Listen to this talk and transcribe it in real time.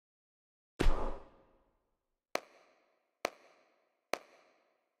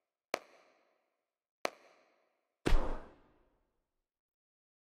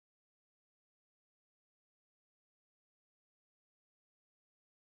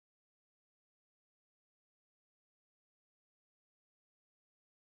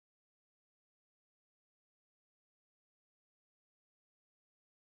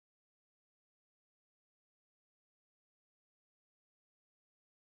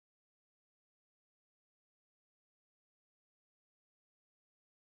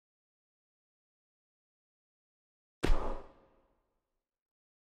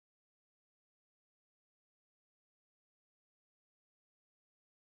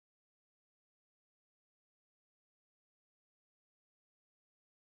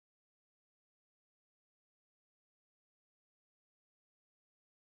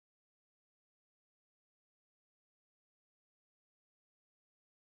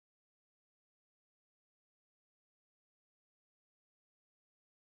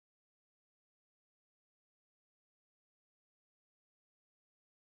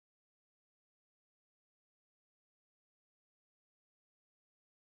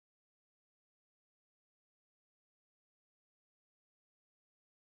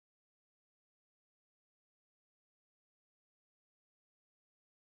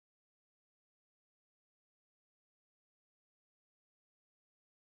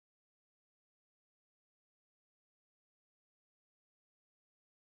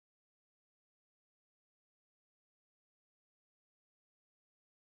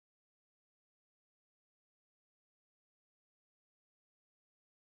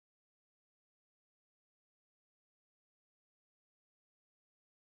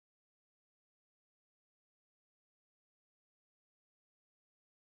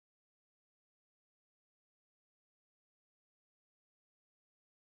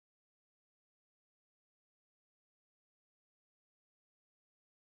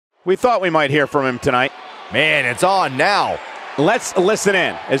We thought we might hear from him tonight. Man, it's on now. Let's listen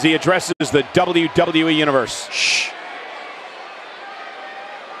in as he addresses the WWE Universe. Shh.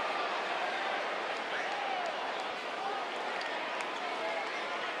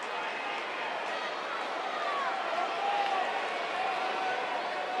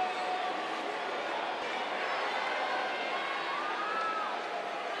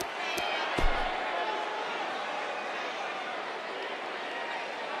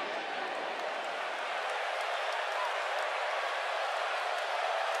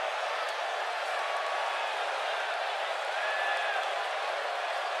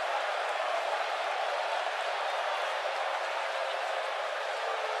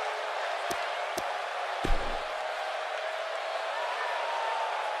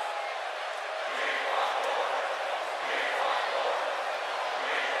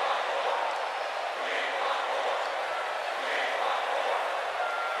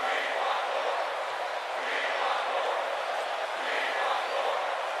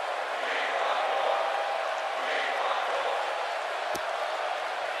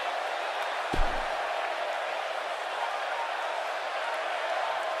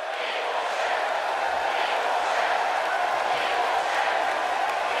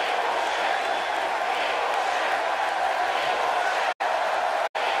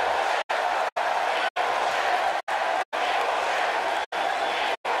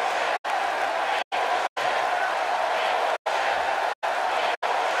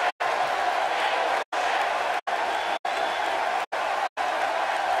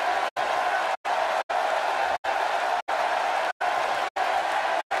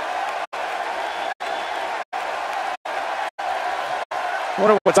 I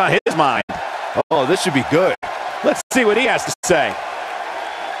wonder what's on his mind. Oh, this should be good. Let's see what he has to say.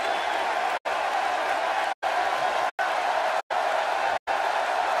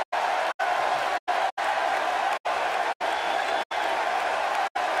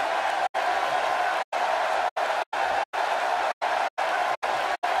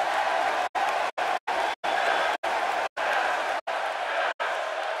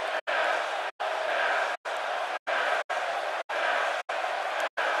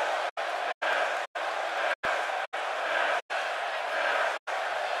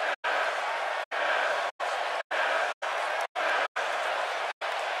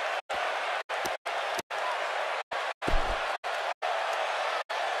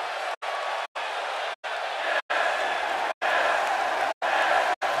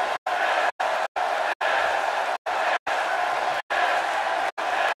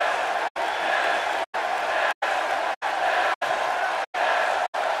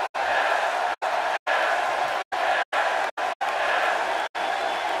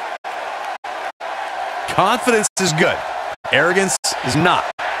 Confidence is good. Arrogance is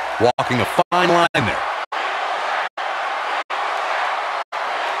not. Walking a fine line there.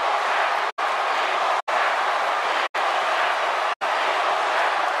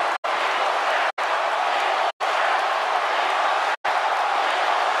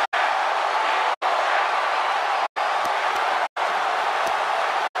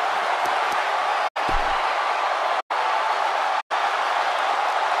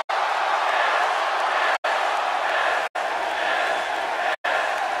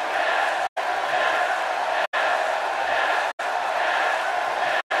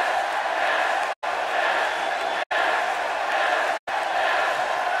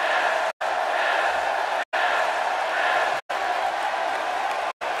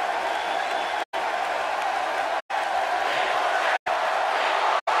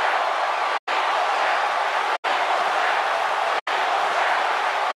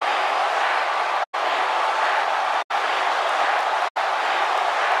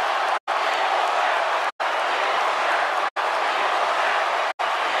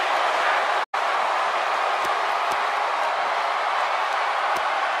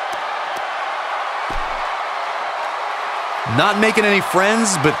 Not making any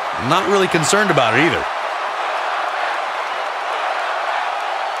friends, but not really concerned about it either.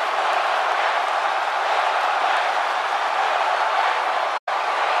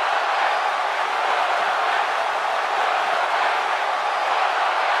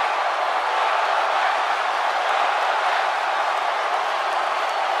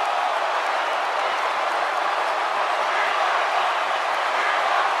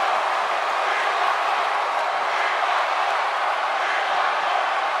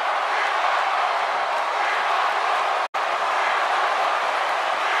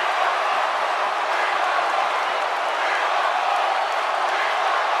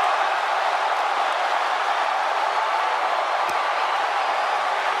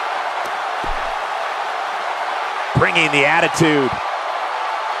 bringing the attitude.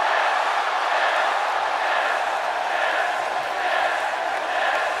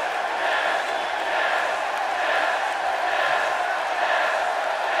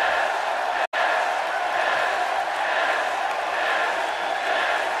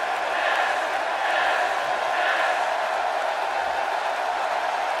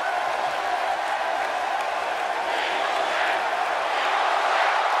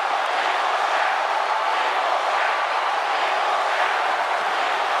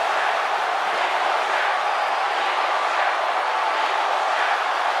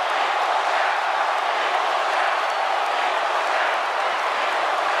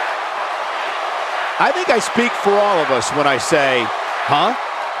 I think I speak for all of us when I say, huh?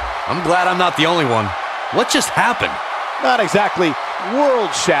 I'm glad I'm not the only one. What just happened? Not exactly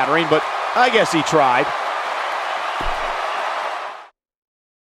world-shattering, but I guess he tried.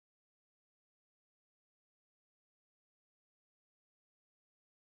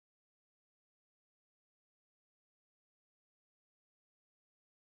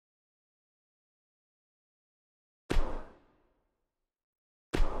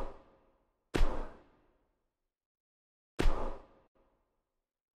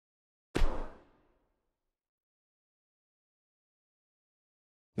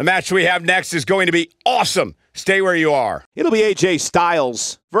 The match we have next is going to be awesome. Stay where you are. It'll be AJ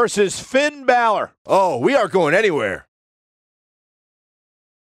Styles versus Finn Balor. Oh, we aren't going anywhere.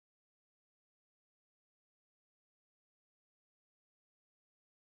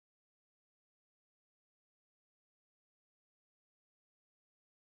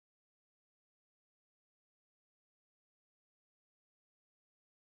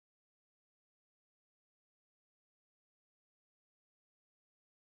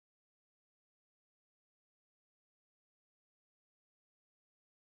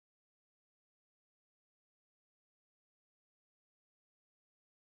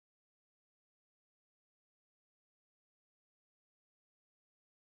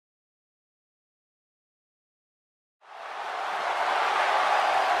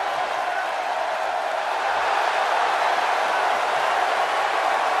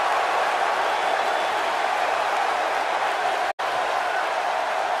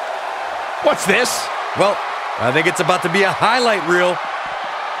 What's this? Well, I think it's about to be a highlight reel.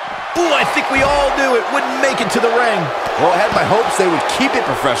 Ooh, I think we all knew it wouldn't make it to the ring. Well, I had my hopes they would keep it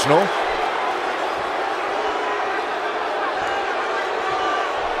professional.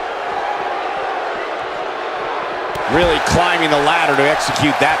 Really climbing the ladder to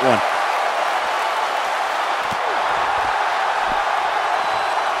execute that one.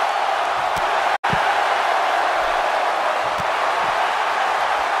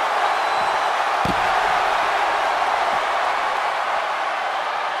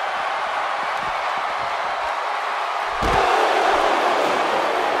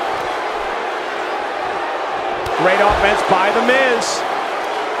 Great offense by The Miz.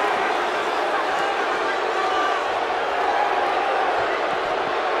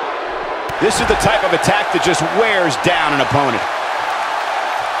 This is the type of attack that just wears down an opponent.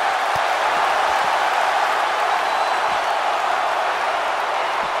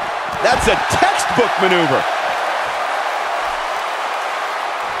 That's a textbook maneuver.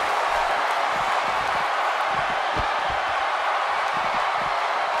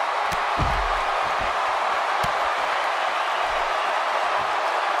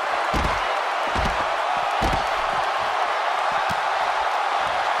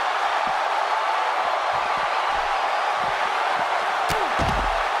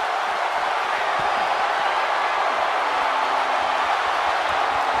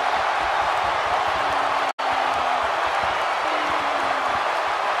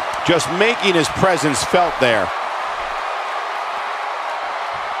 Just making his presence felt there.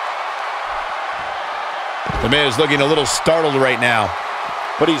 The Miz looking a little startled right now.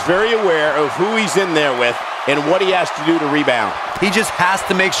 But he's very aware of who he's in there with and what he has to do to rebound. He just has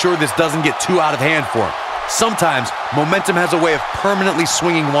to make sure this doesn't get too out of hand for him. Sometimes, momentum has a way of permanently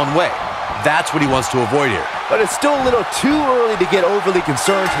swinging one way. That's what he wants to avoid here. But it's still a little too early to get overly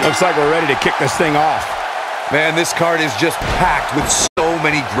concerned here. Looks like we're ready to kick this thing off. Man, this card is just packed with so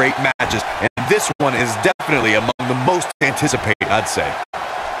many great matches, and this one is definitely among the most anticipated, I'd say.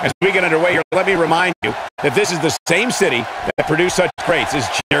 As we get underway here, let me remind you that this is the same city that produced such greats as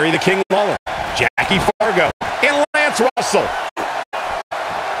Jerry the King Lawler, Jackie Fargo, and Lance Russell.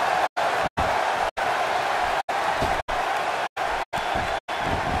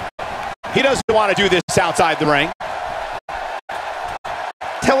 He doesn't want to do this outside the ring.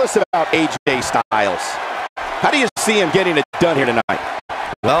 Tell us about AJ Styles. How do you see him getting it done here tonight?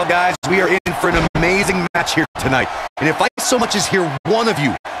 Well, guys, we are in for an amazing match here tonight. And if I so much as hear one of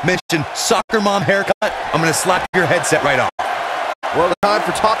you mention soccer mom haircut, I'm going to slap your headset right off. Well, the time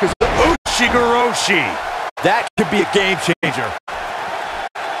for talk is Ushigoroshi. that could be a game changer.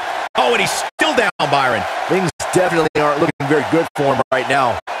 Oh, and he's still down, Byron. Things definitely aren't looking very good for him right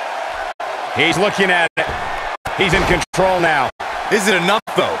now. He's looking at it. He's in control now. Is it enough,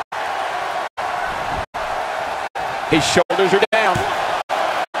 though? His shoulders are down.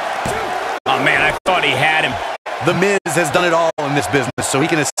 Oh, man, I thought he had him. The Miz has done it all in this business, so he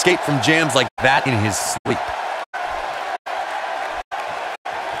can escape from jams like that in his sleep.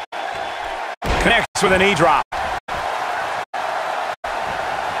 Connects with a knee drop.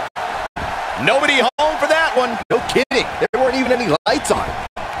 Nobody home for that one. No kidding. There weren't even any lights on.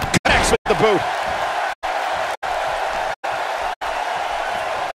 Connects with the boot.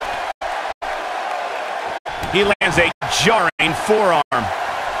 He lands a jarring forearm.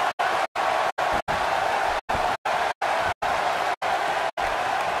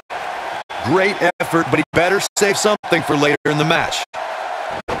 Great effort, but he better save something for later in the match.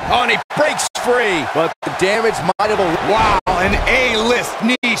 Oh, and he breaks free. But the damage might have... Wow, an A-list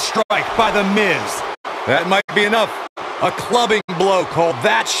knee strike by The Miz. That might be enough. A clubbing blow called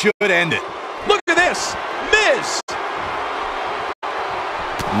that should end it. Look at this. Miz.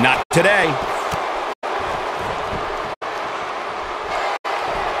 Not today.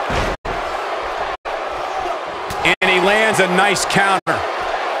 And he lands a nice counter.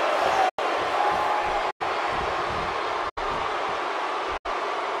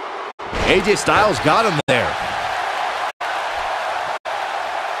 AJ Styles got him there.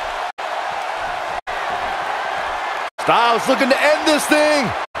 Styles looking to end this thing.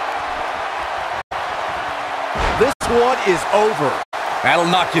 This one is over. That'll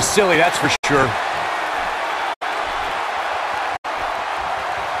knock you silly, that's for sure.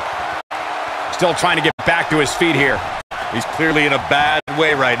 Still trying to get back to his feet here. He's clearly in a bad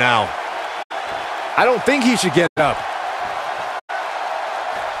way right now. I don't think he should get up.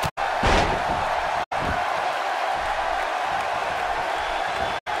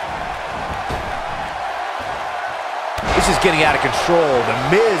 This is getting out of control. The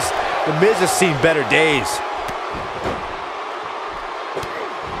Miz has seen better days.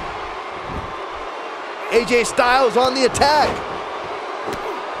 AJ Styles on the attack.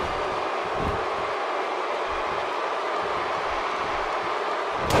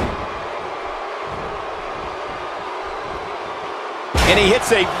 And he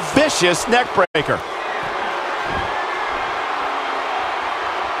hits a vicious neck breaker.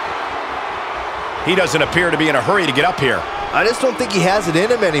 He doesn't appear to be in a hurry to get up here. I just don't think he has it in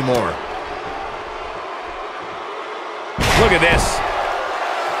him anymore. Look at this.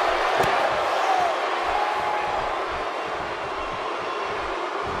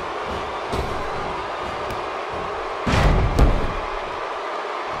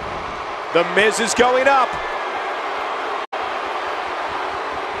 The Miz is going up.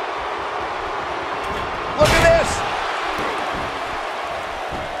 Look at this.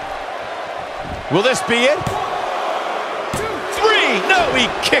 Will this be it? 3. No, he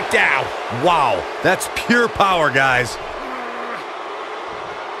kicked out. Wow, that's pure power, guys.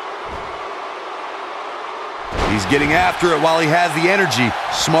 He's getting after it while he has the energy.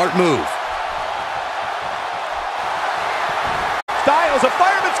 Smart move. Styles, a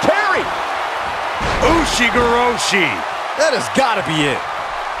fireman's carry. Ushigoroshi. That has got to be it.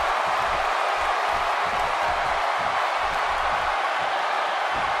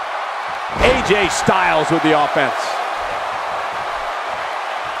 AJ Styles with the offense.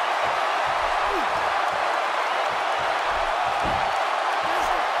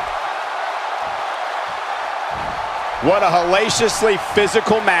 What a hellaciously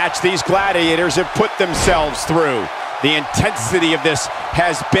physical match these gladiators have put themselves through. The intensity of this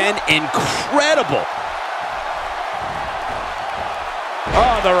has been incredible.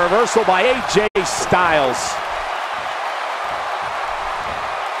 Oh, the reversal by AJ Styles.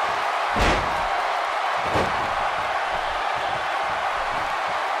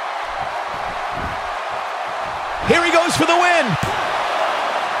 Here he goes for the win.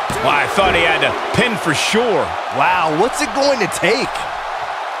 Well, I thought he had to pin for sure. Wow, what's it going to take?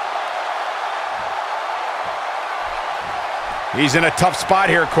 He's in a tough spot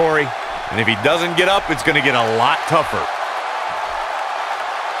here, Corey. And if he doesn't get up, it's going to get a lot tougher.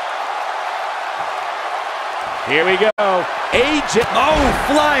 Here we go. AJ. Oh,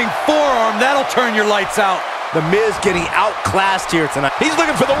 flying forearm. That'll turn your lights out. The Miz getting outclassed here tonight. He's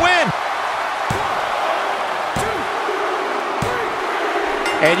looking for the win.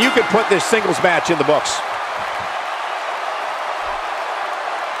 And you could put this singles match in the books.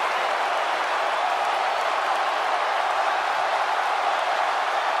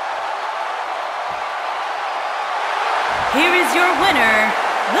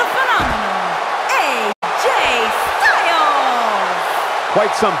 the phenomenal AJ Styles.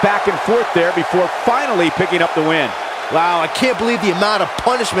 Quite some back and forth there before finally picking up the win. Wow, I can't believe the amount of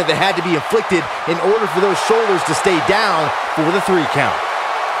punishment that had to be inflicted in order for those shoulders to stay down for the 3 count.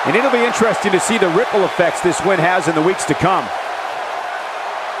 And it'll be interesting to see the ripple effects this win has in the weeks to come.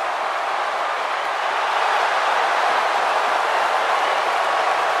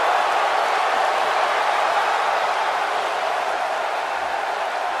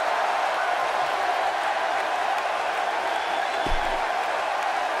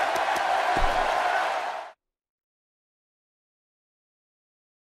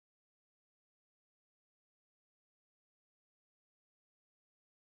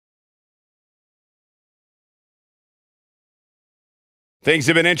 Things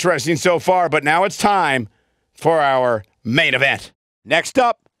have been interesting so far, but now it's time for our main event. Next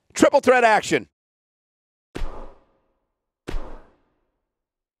up, triple threat action.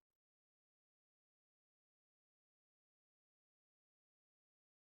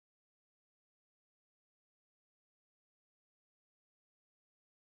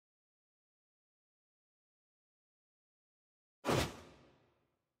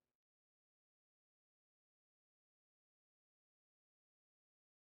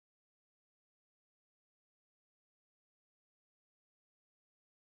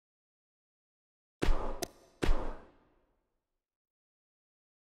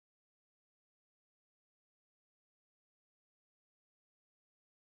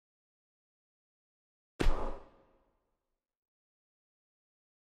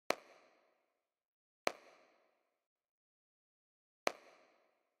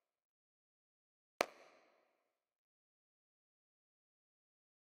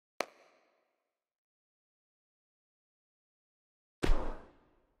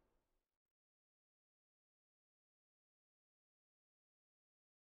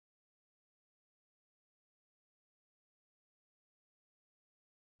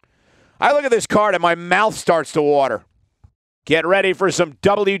 I look at this card and my mouth starts to water. Get ready for some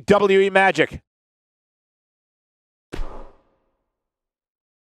WWE magic.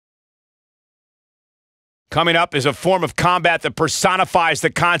 Coming up is a form of combat that personifies the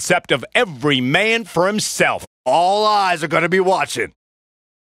concept of every man for himself. All eyes are going to be watching.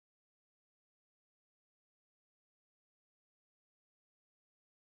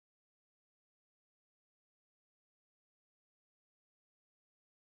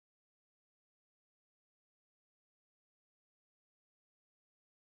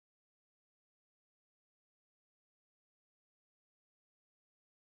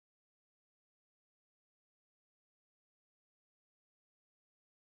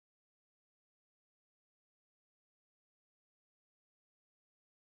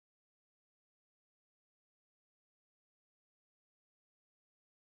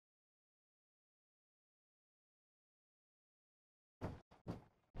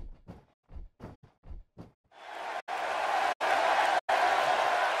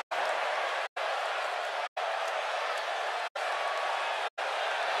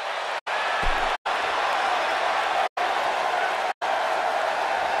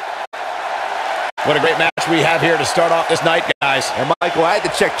 What a great match we have here to start off this night, guys. And Michael, I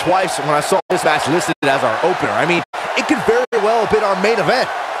had to check twice when I saw this match listed as our opener. I mean, it could very well have been our main event.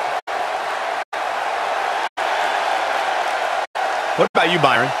 What about you,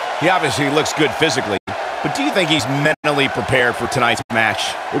 Byron? He obviously looks good physically, but do you think he's mentally prepared for tonight's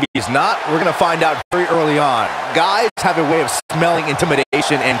match? If he's not, we're going to find out very early on. Guys have a way of smelling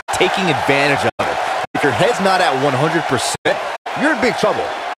intimidation and taking advantage of it. If your head's not at 100%, you're in big trouble.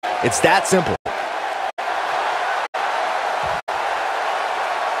 It's that simple.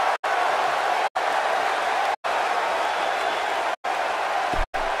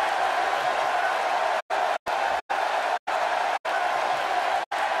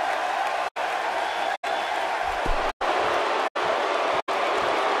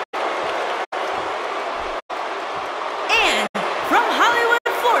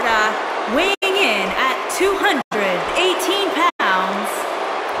 Weighing in at 218 pounds,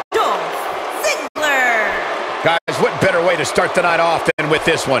 Dolph Ziggler. Guys, what better way to start the night off than with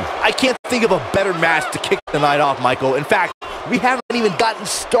this one? I can't think of a better match to kick the night off, Michael. In fact, we haven't even gotten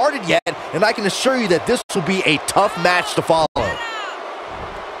started yet, and I can assure you that this will be a tough match to follow.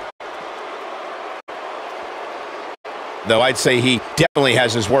 Though I'd say he definitely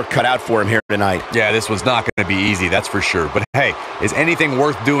has his work cut out for him here tonight. Yeah, this was not going to be easy, that's for sure. But hey, is anything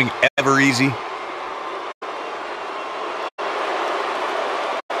worth doing ever easy?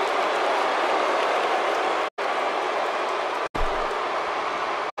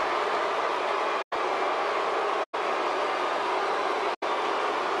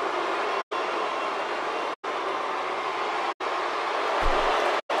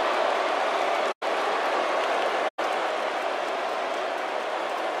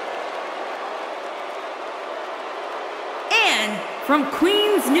 from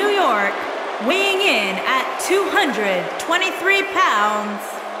Queens, New York, weighing in at 223 pounds,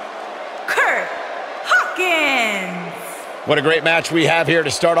 Kurt Hawkins. What a great match we have here to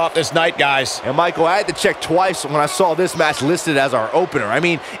start off this night, guys. And Michael, I had to check twice when I saw this match listed as our opener. I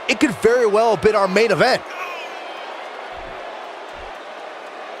mean, it could very well have been our main event.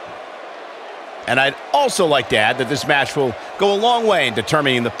 And I'd also like to add that this match will go a long way in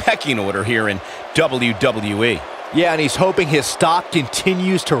determining the pecking order here in WWE. Yeah, and he's hoping his stock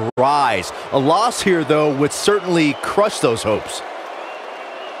continues to rise. A loss here, though, would certainly crush those hopes.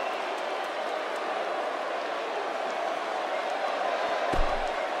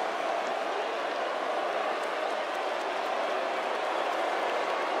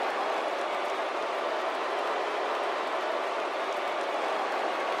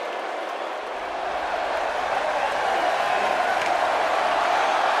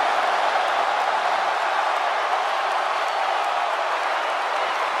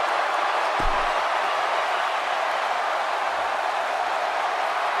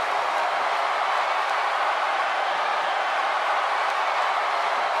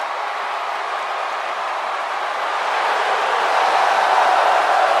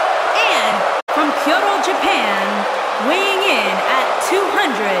 Japan, weighing in at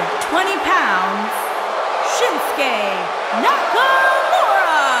 220 pounds, Shinsuke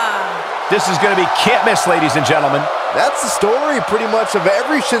Nakamura. This is going to be can't miss, ladies and gentlemen. That's the story pretty much of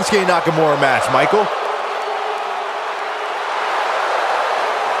every Shinsuke Nakamura match, Michael.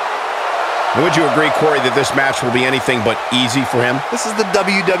 Would you agree, Corey, that this match will be anything but easy for him? This is the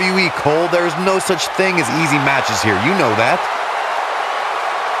WWE, Cole. There is no such thing as easy matches here. You know that.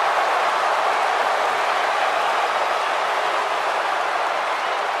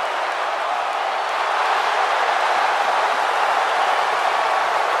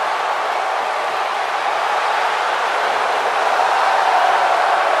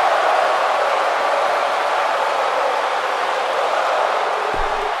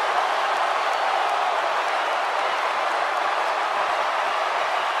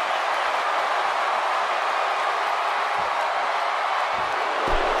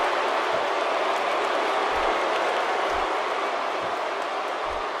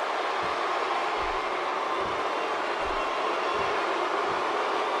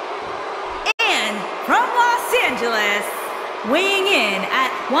 From Los Angeles, weighing in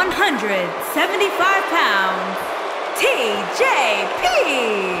at 175 pounds, TJP.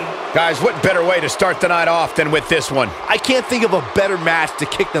 Guys, what better way to start the night off than with this one? I can't think of a better match to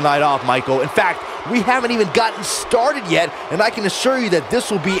kick the night off, Michael. In fact, we haven't even gotten started yet, and I can assure you that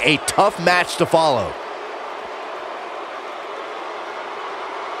this will be a tough match to follow.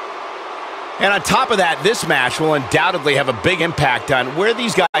 And on top of that, this match will undoubtedly have a big impact on where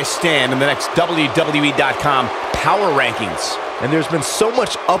these guys stand in the next WWE.com power rankings. And there's been so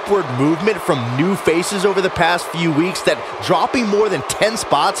much upward movement from new faces over the past few weeks that dropping more than 10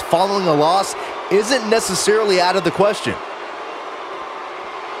 spots following a loss isn't necessarily out of the question.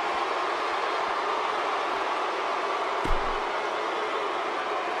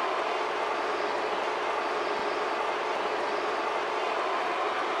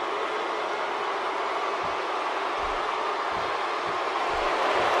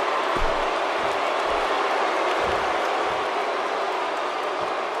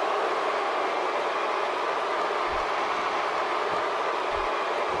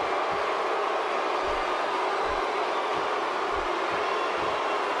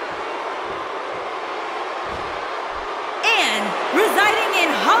 Residing in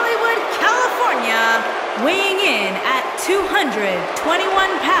Hollywood, California, weighing in at 221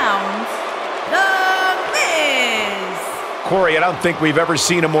 pounds, The Miz. Corey, I don't think we've ever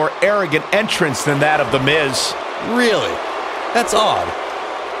seen a more arrogant entrance than that of The Miz. Really? That's odd.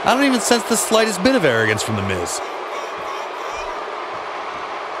 I don't even sense the slightest bit of arrogance from The Miz.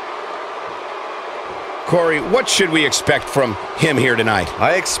 Corey, what should we expect from him here tonight?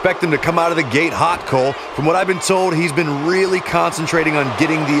 I expect him to come out of the gate hot, Cole. From what I've been told, he's been really concentrating on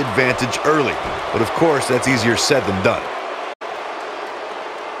getting the advantage early. But of course, that's easier said than done.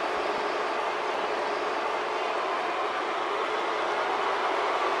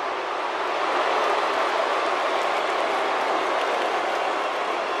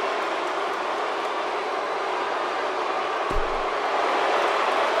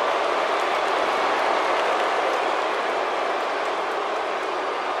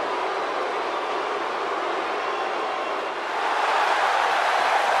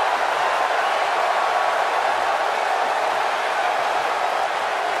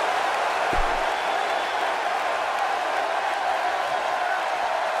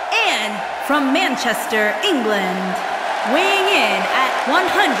 From Manchester, England, weighing in at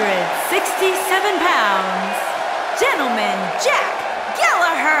 167 pounds, gentleman Jack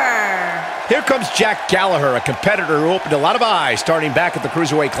Gallagher. Here comes Jack Gallagher, a competitor who opened a lot of eyes starting back at the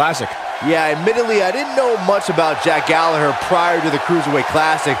Cruiserweight Classic. Yeah, admittedly, I didn't know much about Jack Gallagher prior to the Cruiserweight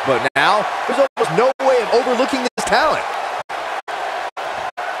Classic, but now there's almost no way of overlooking this talent.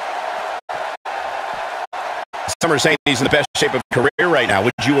 Some are saying he's in the best shape of his career right now.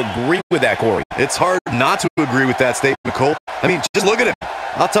 Would you agree with that, Corey? It's hard not to agree with that statement, Cole. I mean, just look at him.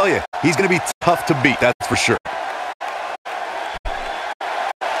 I'll tell you, he's going to be tough to beat, that's for sure.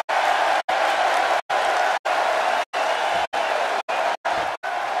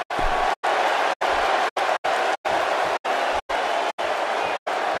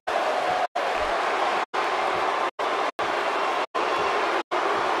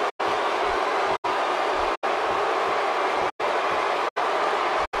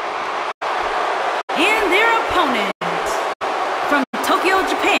 And their opponent, from Tokyo,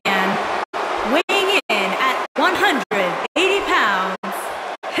 Japan, weighing in at 180 pounds,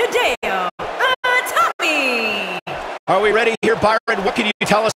 Hideo Itami. Are we ready here, Byron? What can you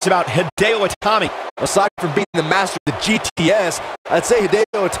tell us about Hideo Itami? Aside from being the master of the GTS, I'd say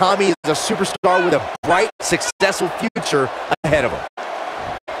Hideo Itami is a superstar with a bright, successful future ahead of him.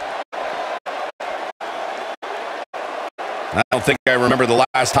 I don't think I remember the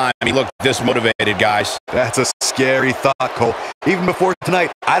last time he looked this motivated, guys. That's a scary thought, Cole. Even before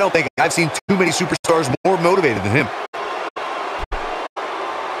tonight, I don't think I've seen too many superstars more motivated than him.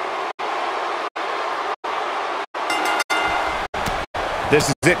 This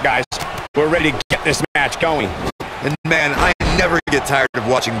is it, guys. We're ready to get this match going. And man, I never get tired of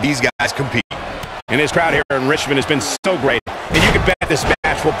watching these guys compete. And this crowd here in Richmond has been so great. And you can bet this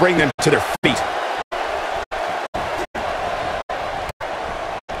match will bring them to their feet.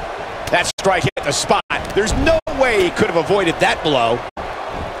 That strike hit the spot. There's no way he could have avoided that blow.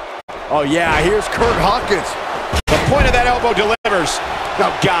 Oh yeah, here's Kurt Hawkins. The point of that elbow delivers.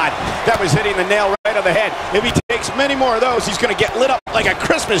 Oh God, that was hitting the nail right on the head. If he takes many more of those, he's going to get lit up like a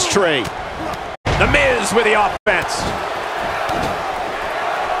Christmas tree. The Miz with the offense.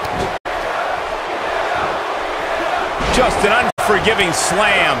 Just an unforgiving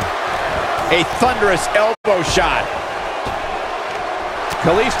slam. A thunderous elbow shot.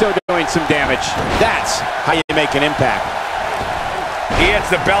 Kalisto doing some damage. That's how you make an impact. He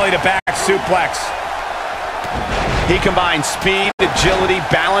hits the belly-to-back suplex. He combines speed, agility,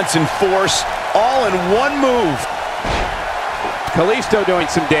 balance, and force all in one move. Kalisto doing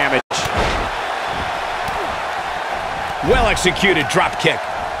some damage. Well-executed drop kick.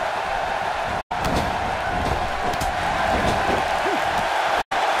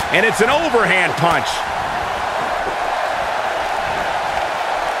 And it's an overhand punch.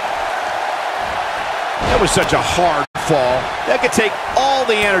 That was such a hard fall. That could take all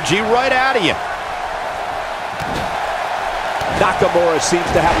the energy right out of you. Nakamura seems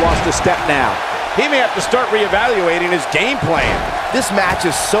to have lost a step now. He may have to start reevaluating his game plan. This match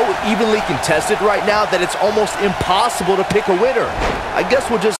is so evenly contested right now that it's almost impossible to pick a winner. I guess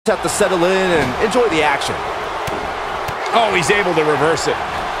we'll just have to settle in and enjoy the action. Oh, he's able to reverse it.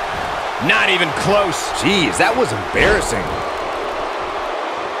 Not even close. Jeez, that was embarrassing.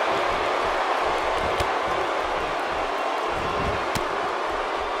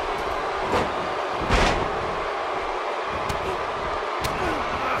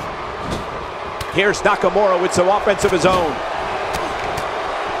 Here's Nakamura with some offense of his own.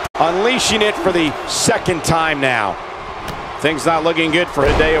 Unleashing it for the second time now. Things not looking good for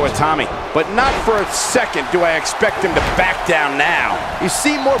Hideo Itami. But not for a second do I expect him to back down now. You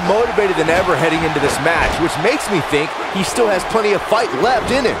seem more motivated than ever heading into this match, which makes me think he still has plenty of fight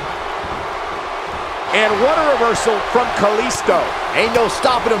left in him. And what a reversal from Kalisto. Ain't no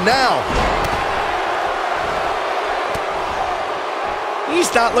stopping him now.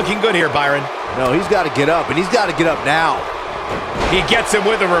 He's not looking good here, Byron. No, he's got to get up, and he's got to get up now. He gets him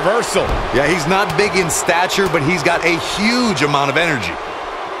with a reversal. Yeah, he's not big in stature, but he's got a huge amount of energy.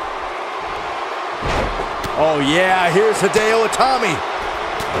 Oh, yeah, here's Hideo Itami.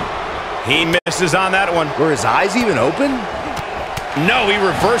 He misses on that one. Were his eyes even open? No, he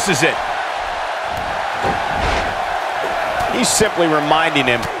reverses it. He's simply reminding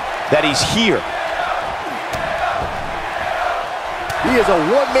him that he's here. He is a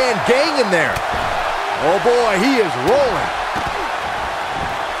one-man gang in there. Oh, boy, he is rolling.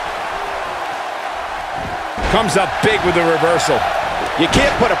 Comes up big with the reversal. You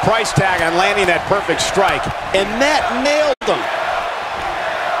can't put a price tag on landing that perfect strike, and that nailed him.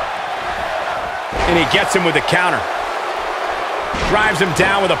 And he gets him with the counter. Drives him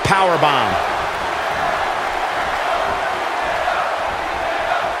down with a power bomb.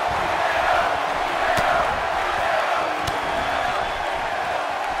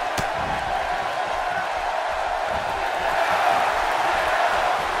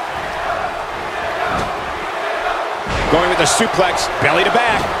 with a suplex, belly to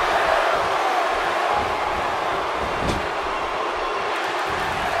back.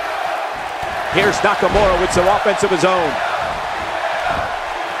 Here's Nakamura with some offense of his own.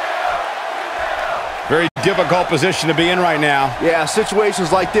 Very difficult position to be in right now. Yeah,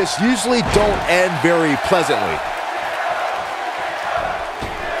 situations like this usually don't end very pleasantly.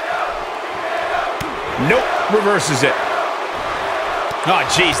 Nope, reverses it. Oh,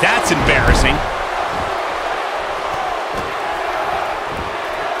 geez, that's embarrassing.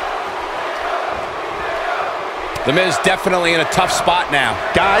 The Miz definitely in a tough spot now.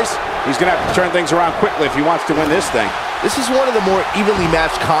 Guys, he's going to have to turn things around quickly if he wants to win this thing. This is one of the more evenly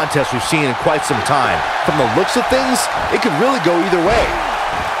matched contests we've seen in quite some time. From the looks of things, it could really go either way.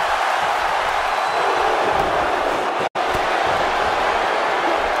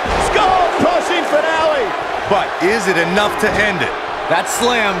 Skull-crushing finale! But is it enough to end it? That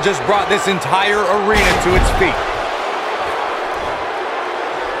slam just brought this entire arena to its feet.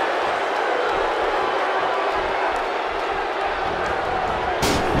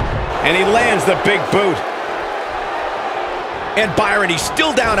 And he lands the big boot. And Byron, he's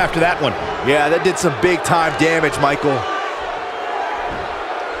still down after that one. Yeah, that did some big-time damage, Michael.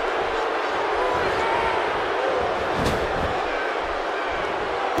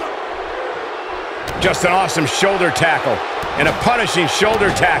 Just an awesome shoulder tackle. And a punishing shoulder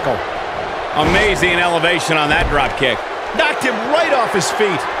tackle. Amazing elevation on that drop kick. Knocked him right off his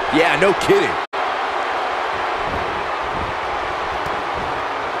feet. Yeah, no kidding.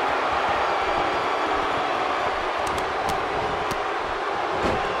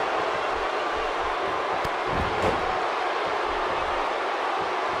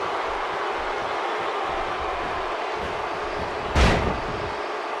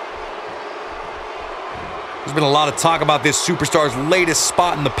 There's been a lot of talk about this superstar's latest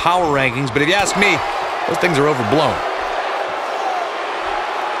spot in the power rankings, but if you ask me, those things are overblown.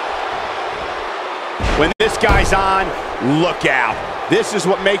 When this guy's on, look out. This is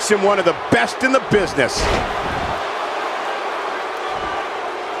what makes him one of the best in the business.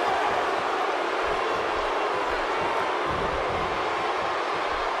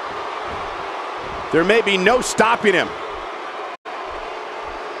 There may be no stopping him.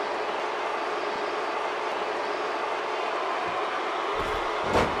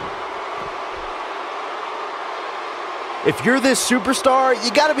 If you're this superstar,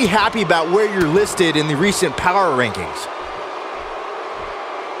 you gotta be happy about where you're listed in the recent power rankings.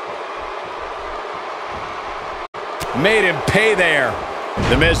 Made him pay there.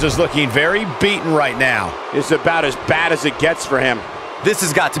 The Miz is looking very beaten right now. It's about as bad as it gets for him. This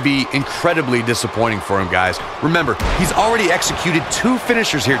has got to be incredibly disappointing for him, guys. Remember, he's already executed 2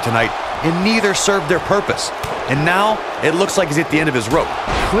 finishers here tonight, and neither served their purpose. And now, it looks like he's at the end of his rope.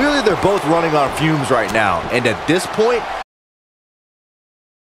 Clearly, they're both running on fumes right now, and at this point,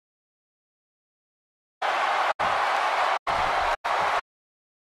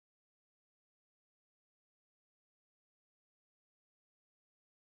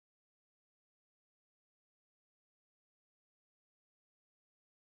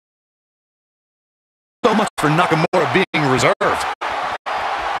 So much for Nakamura being reserved.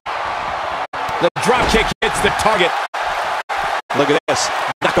 The drop kick hits the target. Look at this.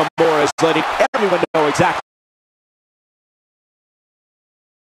 Nakamura is letting everyone know exactly.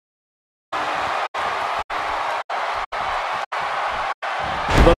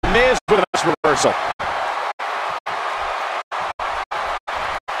 The Miz with a nice reversal.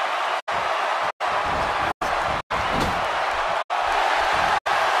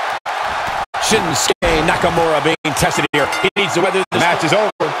 Shinsuke Nakamura being tested here. He needs to weather the match is over.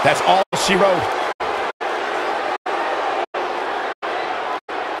 That's all she wrote.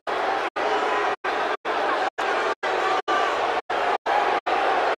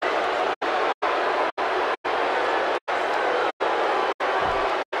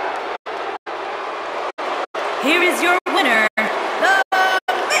 Here is your winner, The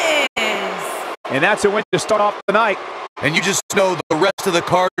Miz. And that's a win to start off the night. And you just know the rest of the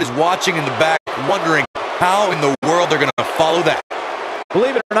card is watching in the back, wondering how in the world they're going to follow that.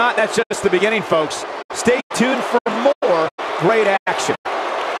 Believe it or not, that's just the beginning, folks. Stay tuned for more great action.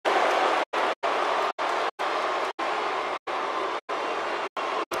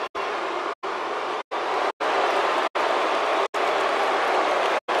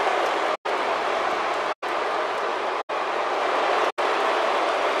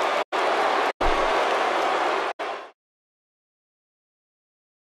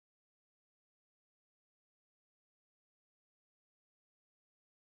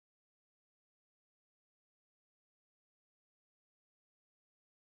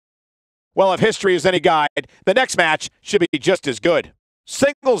 Well, if history is any guide, the next match should be just as good.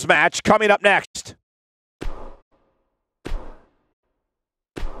 Singles match coming up next.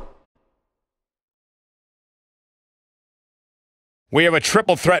 We have a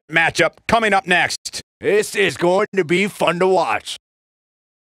triple threat matchup coming up next. This is going to be fun to watch.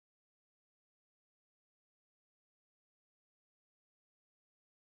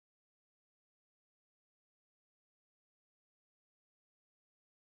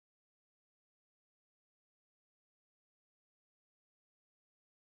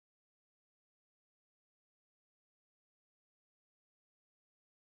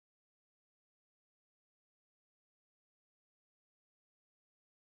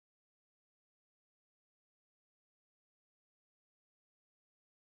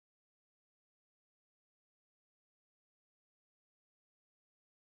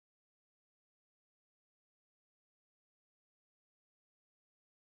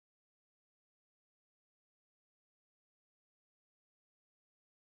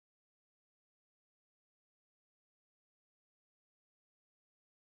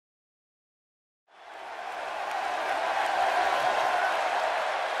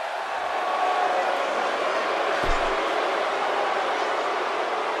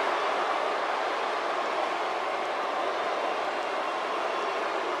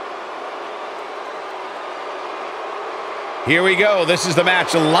 Here we go. This is the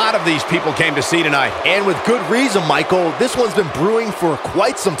match a lot of these people came to see tonight. And with good reason, Michael. This one's been brewing for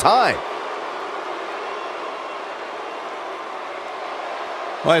quite some time.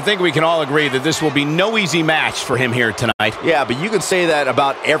 Well, I think we can all agree that this will be no easy match for him here tonight. Yeah, but you can say that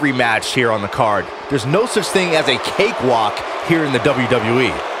about every match here on the card. There's no such thing as a cakewalk here in the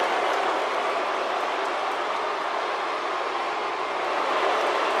WWE.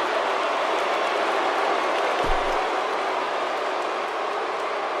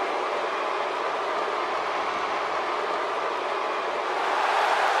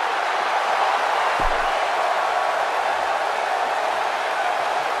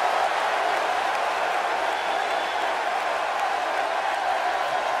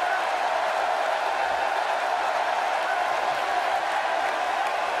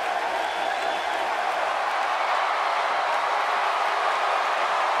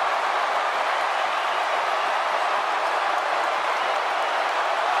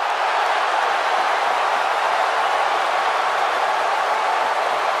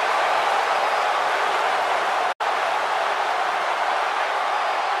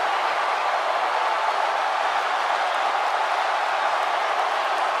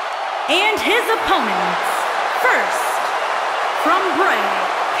 And his opponents, first, from Bray,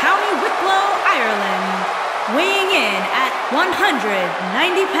 County Wicklow, Ireland, weighing in at 190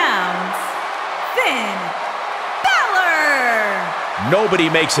 pounds, Finn Balor! Nobody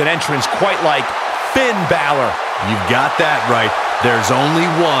makes an entrance quite like Finn Balor. You've got that right. There's only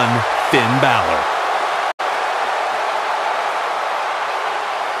one Finn Balor.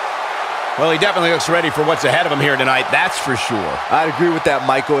 Well, he definitely looks ready for what's ahead of him here tonight, that's for sure. I'd agree with that,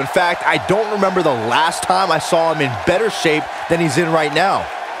 Michael. In fact, I don't remember the last time I saw him in better shape than he's in right now.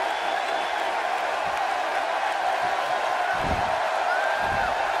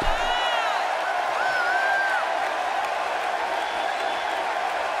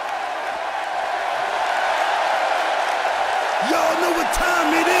 Y'all know what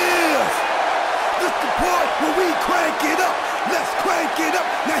time it is. This the part where we crank it up. Let's crank it up.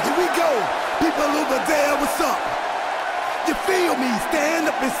 Now here we go. People over there, what's up? You feel me? Stand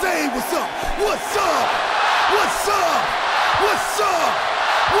up and say what's up. What's up? What's up? What's up?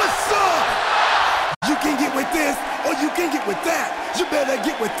 What's up? You can get with this or you can get with that. You better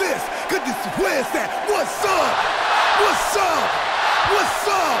get with this, cause this is where it's at. What's up? What's up? What's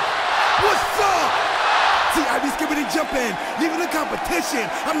up? What's up? See, I be skipping and jumping, leaving the competition.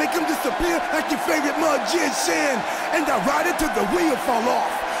 I make them disappear like your favorite magician. And I ride it till the wheel fall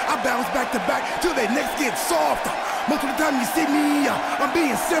off. I bounce back to back till their necks get soft. Most of the time you see me, I'm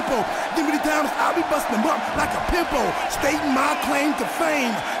being simple. Then many times I'll be busting them up like a pimple. Stating my claim to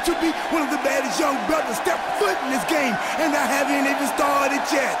fame, to be one of the baddest young brothers step foot in this game. And I haven't even started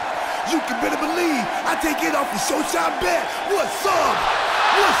yet. You can better believe I take it off the show shot bet. What's up?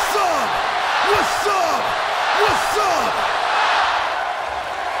 What's up? What's up? What's up?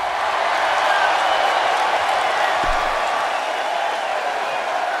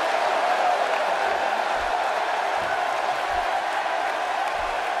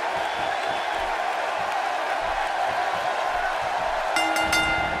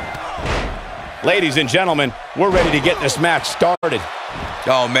 Ladies and gentlemen, we're ready to get this match started.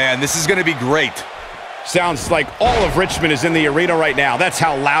 Oh man, this is gonna be great. Sounds like all of Richmond is in the arena right now. That's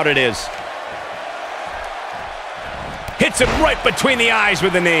how loud it is. Hits him right between the eyes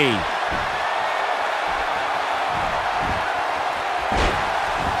with the knee.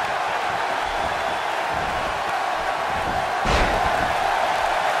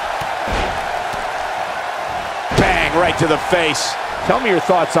 Bang, right to the face. Tell me your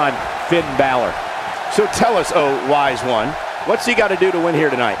thoughts on Finn Balor. So tell us, oh, wise one, what's he got to do to win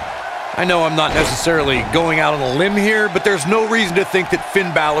here tonight? I know I'm not necessarily going out on a limb here, but there's no reason to think that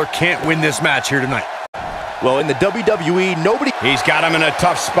Finn Balor can't win this match here tonight. Well, in the WWE, nobody... He's got him in a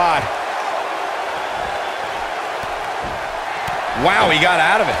tough spot. Wow, he got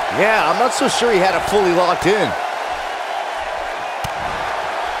out of it. Yeah, I'm not so sure he had it fully locked in.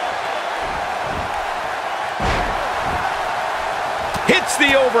 Hits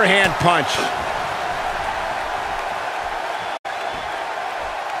the overhand punch.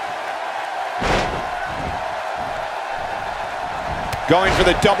 Going for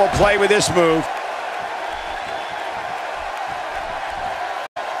the double play with this move.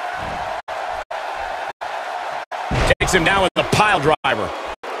 Takes him down with the pile driver.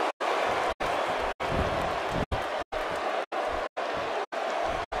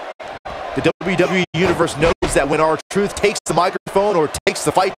 The WWE Universe knows that when R-Truth takes the microphone or takes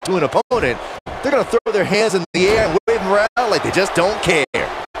the fight to an opponent, they're going to throw their hands in the air and wave them around like they just don't care.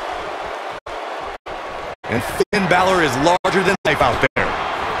 And Finn Balor is larger than life out there.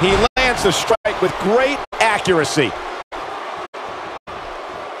 He lands the strike with great accuracy.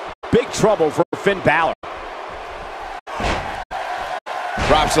 Big trouble for Finn Balor.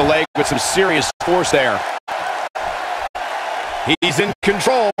 Drops the leg with some serious force there. He's in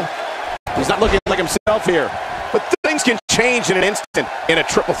control. He's not looking like himself here. But things can change in an instant in a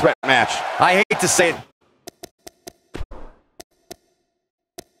triple threat match. I hate to say it.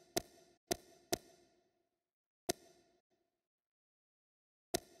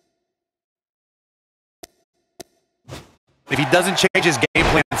 If he doesn't change his game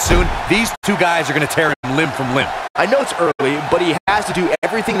plan soon, these two guys are going to tear him limb from limb. I know it's early, but he has to do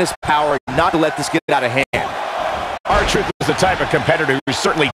everything in his power not to let this get out of hand. R-Truth is the type of competitor who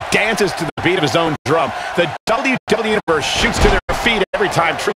certainly dances to the beat of his own drum. The WWE Universe shoots to their feet every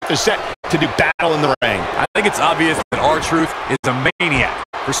time Truth is set to do battle in the ring. I think it's obvious that R-Truth is a maniac.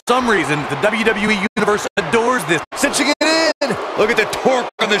 For some reason, the WWE Universe adores this. Cinching it in! Look at the torque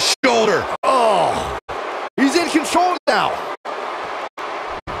on the shoulder. Oh! He's in control now!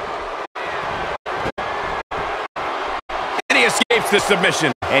 And he escapes the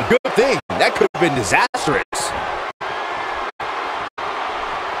submission. And good thing, that could have been disastrous.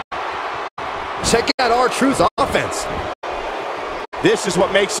 Check out R-Truth's offense. This is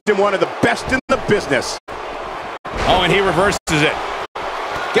what makes him one of the best in the business. Oh, and he reverses it.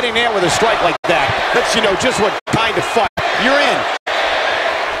 Getting nailed with a strike like that lets you know just what kind of fight you're in.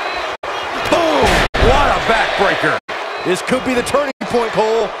 Boom! What a backbreaker. This could be the turning point,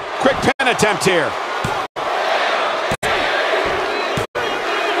 Cole. Quick pin attempt here.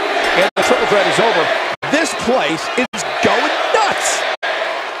 And the triple threat is over. This place is going nuts.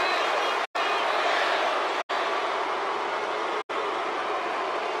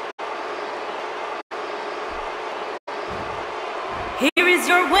 Here is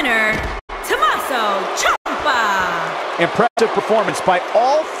your winner, Tommaso Ciampa. Impressive performance by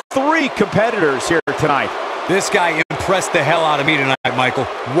all three competitors here tonight. This guy impressed the hell out of me tonight, Michael.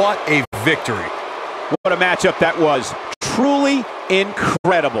 What a victory. What a matchup that was. Truly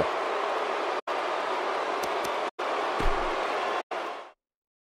incredible.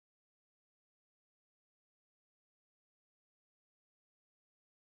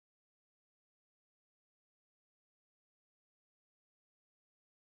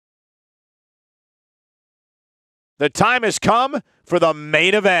 The time has come for the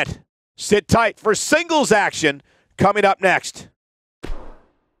main event. Sit tight for singles action coming up next.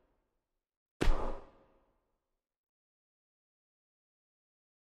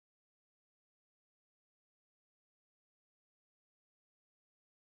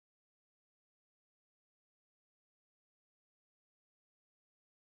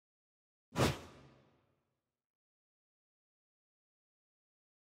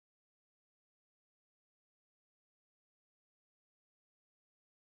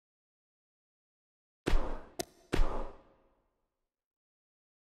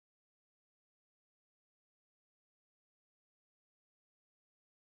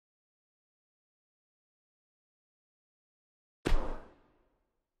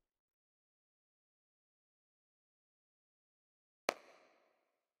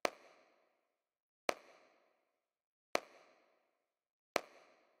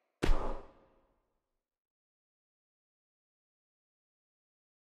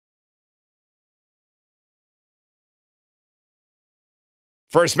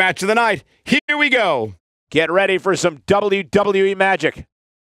 First match of the night. Here we go. Get ready for some WWE magic.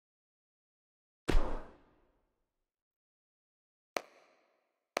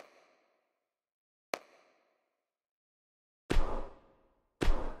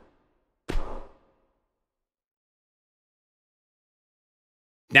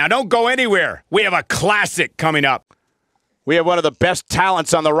 Now don't go anywhere. We have a classic coming up. We have one of the best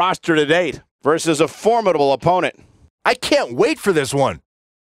talents on the roster to date versus a formidable opponent. I can't wait for this one.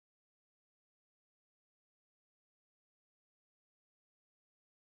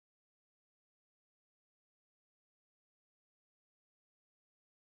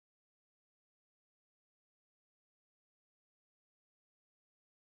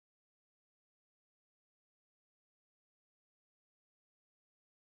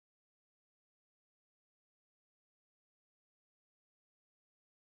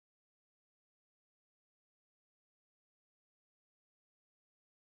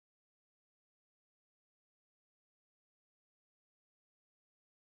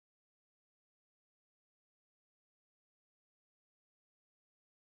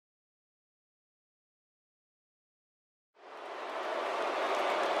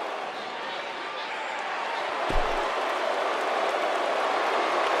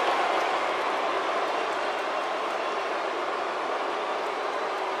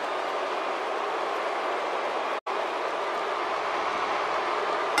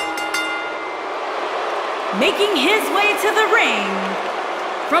 Making his way to the ring,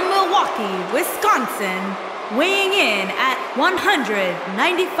 from Milwaukee, Wisconsin, weighing in at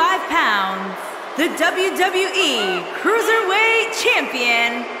 195 pounds, the WWE Cruiserweight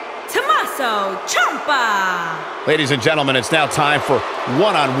Champion, TOMMASO Ciampa. Ladies and gentlemen, it's now time for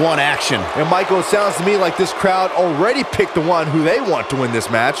one-on-one action. And Michael, it sounds to me like this crowd already picked the one who they want to win this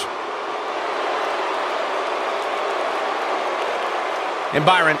match. And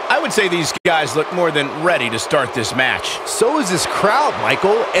Byron, I would say these guys look more than ready to start this match. So is this crowd,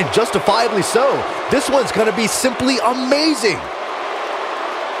 Michael, and justifiably so. This one's going to be simply amazing.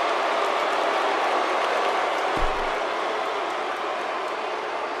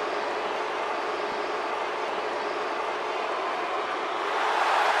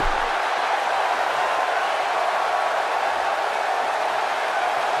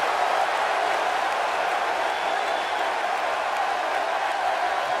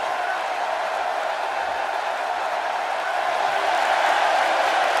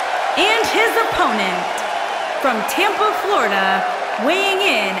 And his opponent, from Tampa, Florida, weighing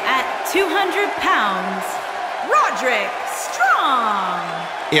in at 200 pounds, Roderick Strong.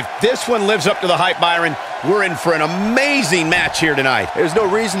 If this one lives up to the hype, Byron, we're in for an amazing match here tonight. There's no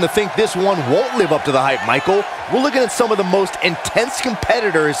reason to think this one won't live up to the hype, Michael. We're looking at some of the most intense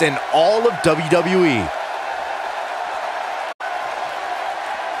competitors in all of WWE.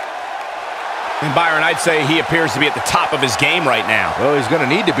 And Byron, I'd say he appears to be at the top of his game right now. Well, he's going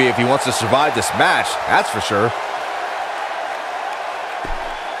to need to be if he wants to survive this match, that's for sure.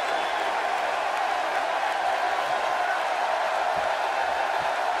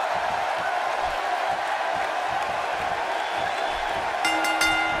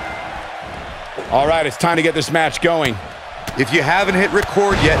 All right, it's time to get this match going. If you haven't hit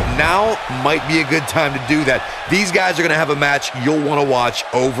record yet, now might be a good time to do that. These guys are going to have a match you'll want to watch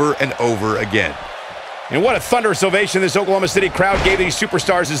over and over again. And what a thunderous ovation this Oklahoma City crowd gave these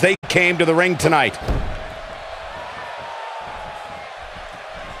superstars as they came to the ring tonight.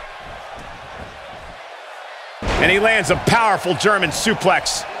 And he lands a powerful German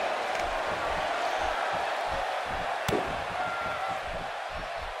suplex.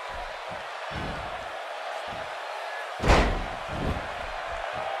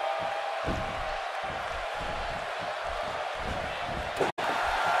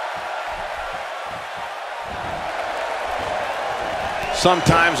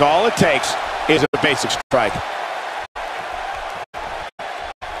 Sometimes all it takes is a basic strike.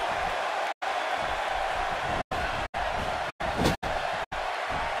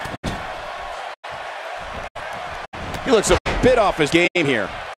 He looks a bit off his game here,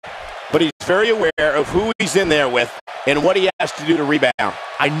 but he's very aware of who he's in there with and what he has to do to rebound.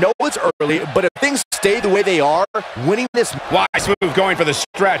 I know it's early, but if things stay the way they are, winning this... Wise move going for the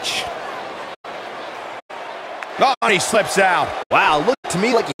stretch. Oh, and he slips out. Wow, looked to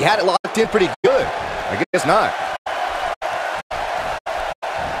me like he had it locked in pretty good. I guess not.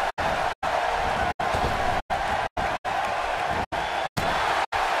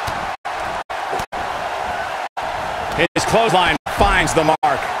 His clothesline finds the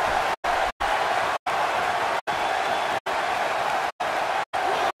mark.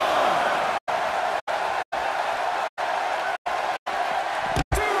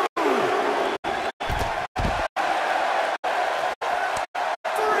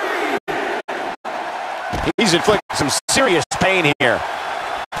 He's inflicting some serious pain here.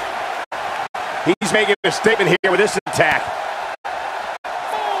 He's making a statement here with this attack.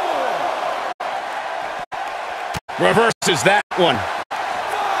 Reverses that one.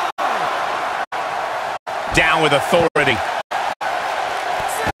 Down with authority.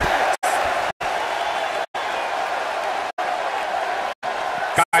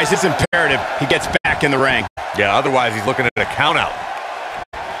 Guys, it's imperative he gets back in the ring. Yeah, otherwise he's looking at a count out.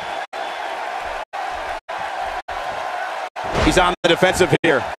 He's on the defensive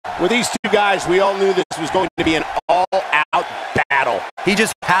here. With these two guys, we all knew this was going to be an all-out battle. He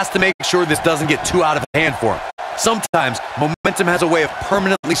just has to make sure this doesn't get too out of hand for him. Sometimes momentum has a way of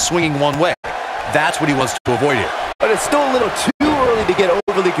permanently swinging one way. That's what he wants to avoid here. But it's still a little too early to get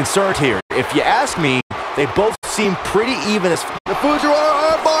overly concerned here. If you ask me, they both seem pretty even as the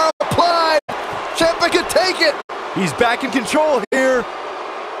Fujiwara armbar applied. Ciampa can take it. He's back in control here.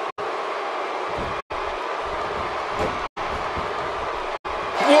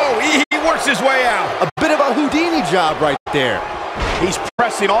 Whoa, he works his way out. A bit of a Houdini job right there. He's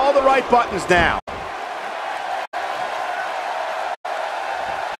pressing all the right buttons now.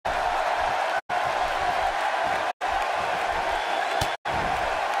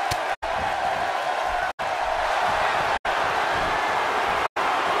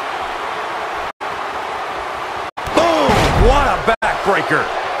 What a backbreaker.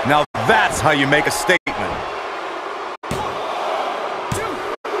 Now that's how you make a statement.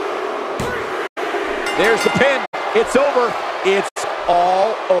 There's the pin. It's over. It's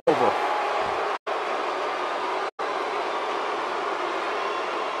all over.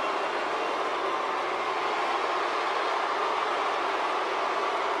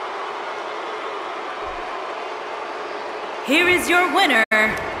 Here is your winner,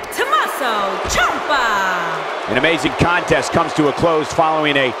 Tommaso Ciampa. An amazing contest comes to a close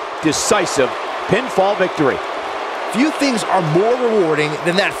following a decisive pinfall victory. Few things are more rewarding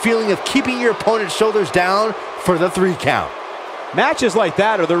than that feeling of keeping your opponent's shoulders down for the 3 count. Matches like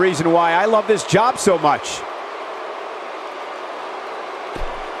that are the reason why I love this job so much.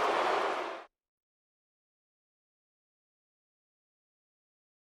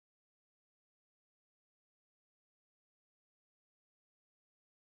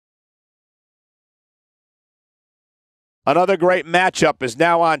 Another great matchup is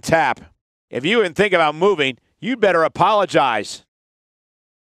now on tap. If you didn't think about moving, you'd better apologize.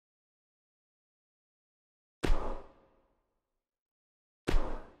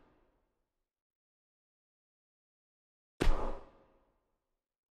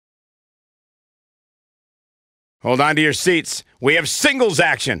 Hold on to your seats. We have singles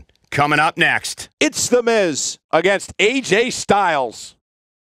action coming up next. It's The Miz against AJ Styles.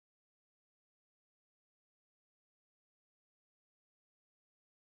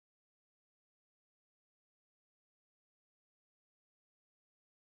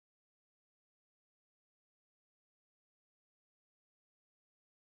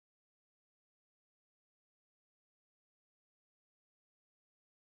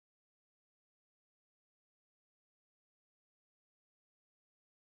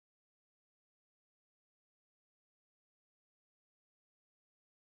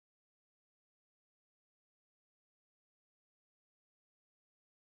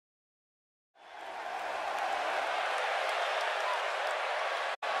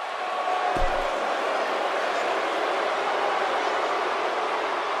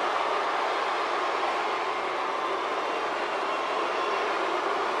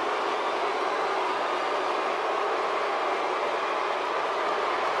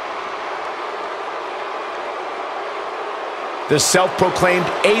 The self-proclaimed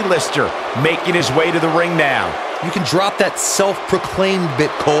A-lister making his way to the ring now. You can drop that self-proclaimed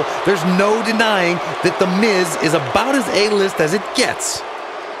bit, Cole. There's no denying that The Miz is about as A-list as it gets.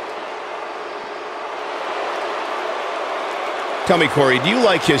 Tell me, Corey, do you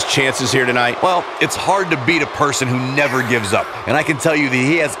like his chances here tonight? Well, it's hard to beat a person who never gives up. And I can tell you that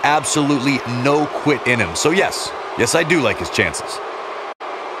he has absolutely no quit in him. So yes, I do like his chances.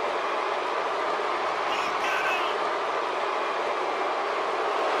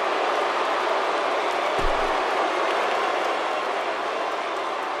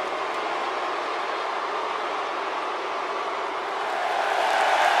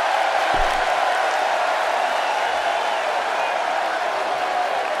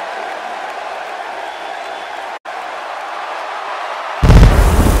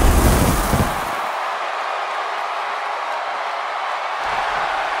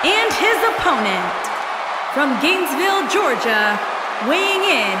 And his opponent, from Gainesville, Georgia, weighing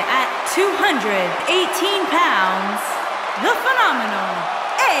in at 218 pounds, the phenomenal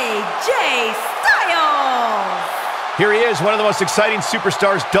AJ Styles. Styles. Here he is, one of the most exciting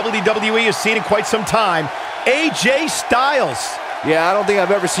superstars WWE has seen in quite some time, AJ Styles. Yeah, I don't think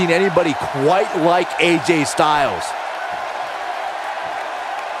I've ever seen anybody quite like AJ Styles.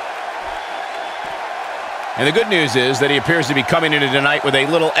 And the good news is that he appears to be coming into tonight with a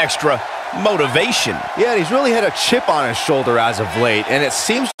little extra motivation. Yeah, and he's really had a chip on his shoulder as of late, and it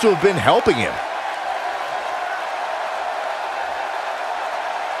seems to have been helping him.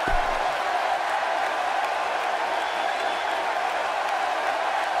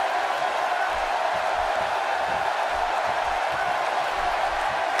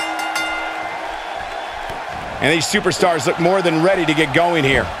 And these superstars look more than ready to get going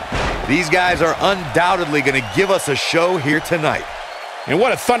here. These guys are undoubtedly going to give us a show here tonight. And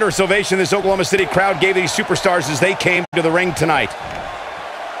what a thunderous ovation this Oklahoma City crowd gave these superstars as they came to the ring tonight.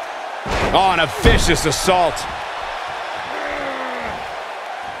 Oh, and a vicious assault.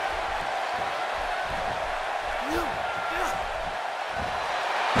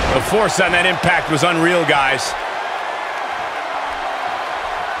 The force on that impact was unreal, guys.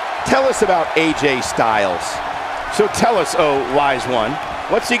 Tell us about AJ Styles. So tell us, oh, wise one,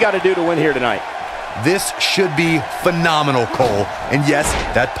 what's he got to do to win here tonight? This should be phenomenal, Cole. And yes,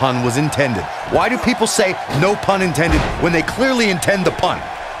 that pun was intended. Why do people say no pun intended when they clearly intend the pun?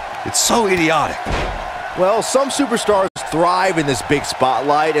 It's so idiotic. Well, some superstars thrive in this big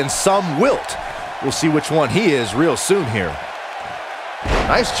spotlight, and some wilt. We'll see which one he is real soon here.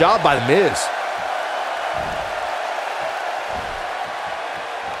 Nice job by The Miz.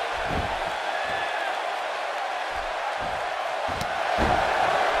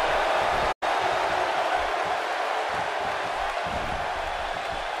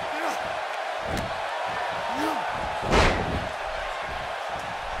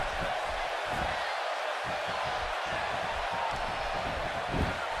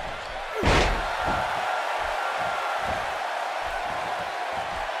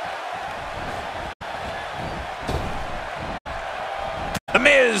 The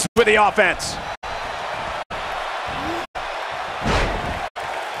Miz with the offense.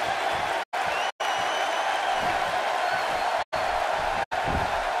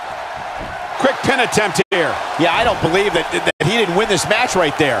 Quick pin attempt here. Yeah, I don't believe that he didn't win this match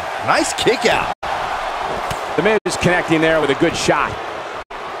right there. Nice kick out. The Miz is connecting there with a good shot.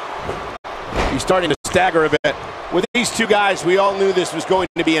 He's starting to stagger a bit. With these two guys, we all knew this was going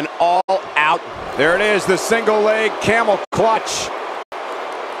to be an all-out. There it is, the single leg camel clutch.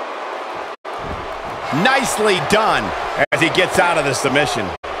 Nicely done as he gets out of the submission.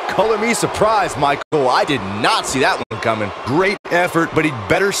 Color me surprised, Michael. I did not see that one coming. Great effort, but he'd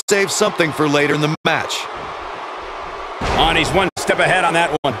better save something for later in the match. And he's one step ahead on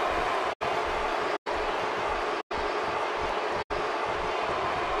that one.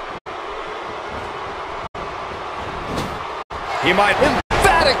 He might...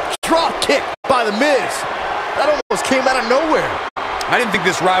 Emphatic drop kick by The Miz. That almost came out of nowhere. I didn't think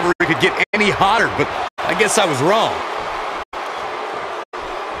this rivalry could get any hotter, but I guess I was wrong.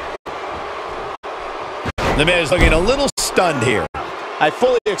 The Miz looking a little stunned here. I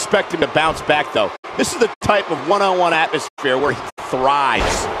fully expect him to bounce back, though. This is the type of one-on-one atmosphere where he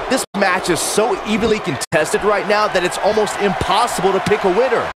thrives. This match is so evenly contested right now that it's almost impossible to pick a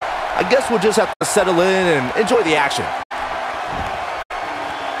winner. I guess we'll just have to settle in and enjoy the action.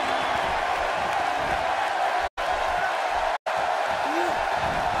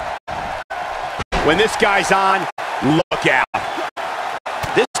 When this guy's on, look out.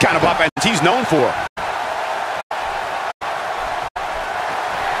 This kind of offense he's known for.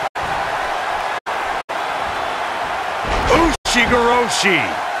 Ushigoroshi.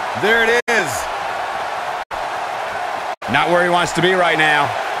 There it is. Not where he wants to be right now.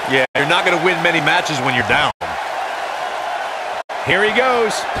 Yeah, you're not going to win many matches when you're down. Here he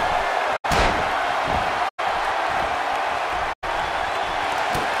goes.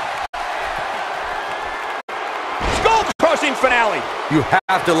 Skull-crushing finale. You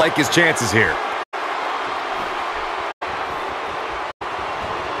have to like his chances here.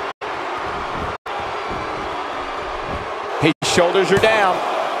 His shoulders are down.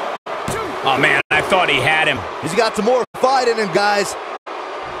 Oh, man, I thought he had him. He's got some more fight in him, guys.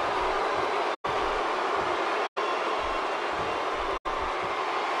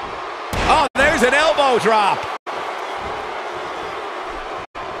 Oh, there's an elbow drop.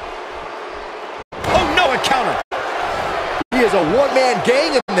 Oh, no, a counter. He is a one-man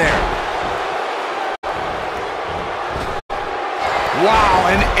gang in there. Wow,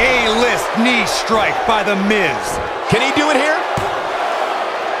 an A-list knee strike by The Miz. Can he do it here?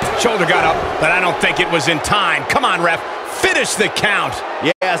 Shoulder got up, but I don't think it was in time. Come on, ref. Finish the count.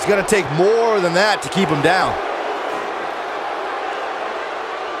 Yeah, it's going to take more than that to keep him down.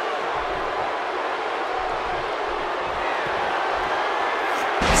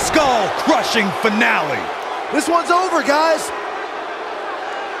 Skull-crushing finale. This one's over, guys.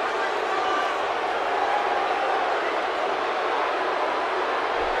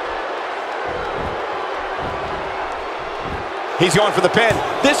 He's going for the pin.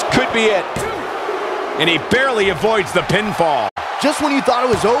 This could be it. And he barely avoids the pinfall. Just when you thought it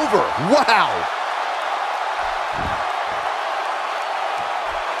was over. Wow.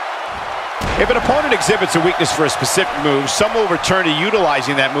 If an opponent exhibits a weakness for a specific move, some will return to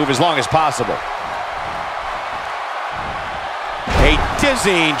utilizing that move as long as possible. A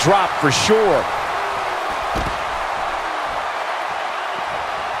dizzying drop for sure.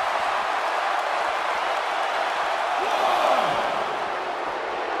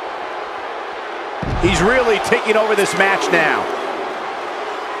 He's really taking over this match now.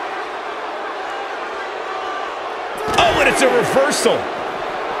 Oh, and it's a reversal.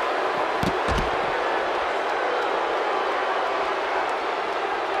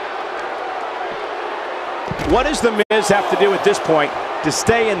 What does The Miz have to do at this point to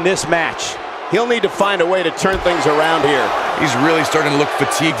stay in this match? He'll need to find a way to turn things around here. He's really starting to look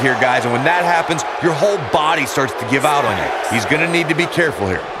fatigued here, guys, and when that happens, your whole body starts to give out on you. He's going to need to be careful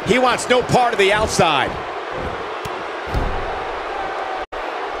here. He wants no part of the outside.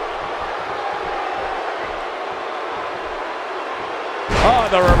 Oh,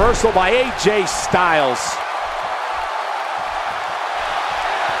 the reversal by AJ Styles.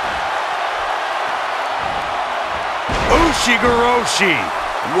 Ushigoroshi.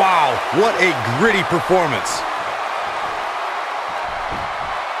 Wow, what a gritty performance.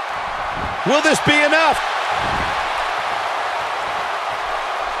 Will this be enough?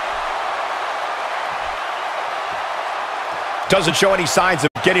 Doesn't show any signs of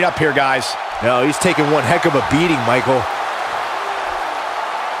getting up here, guys. No, he's taking one heck of a beating, Michael.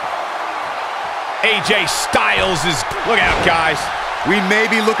 AJ Styles is... Look out, guys. We may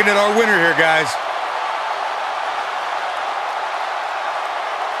be looking at our winner here, guys.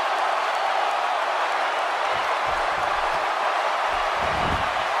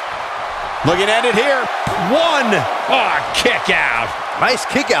 Looking at it here. One. Oh, kick out. Nice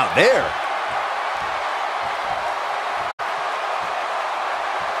kick out there.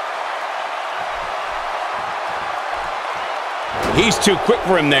 He's too quick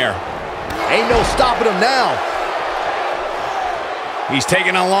for him there. Ain't no stopping him now. He's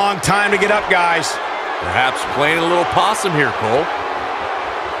taking a long time to get up, guys. Perhaps playing a little possum here, Cole.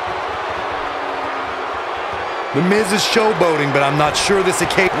 The Miz is showboating, but I'm not sure this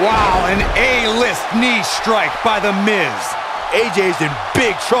occasion. Wow, an A-list knee strike by The Miz. AJ's in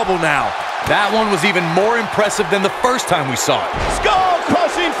big trouble now. That one was even more impressive than the first time we saw it.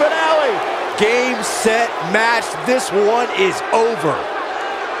 Skull-crushing finale. Game, set, match. This one is over.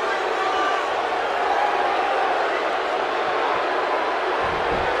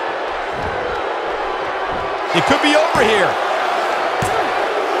 It could be over here.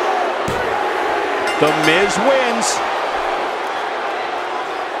 The Miz wins.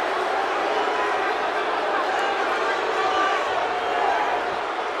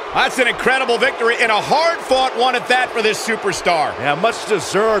 That's an incredible victory and a hard-fought one at that for this superstar. Yeah, much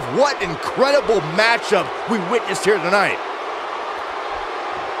deserved. What incredible matchup we witnessed here tonight.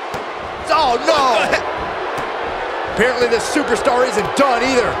 Oh, no! Apparently this superstar isn't done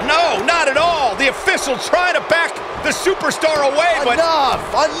either. No, not at all. The official trying to back the superstar away, but...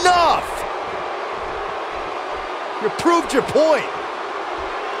 Enough! You proved your point.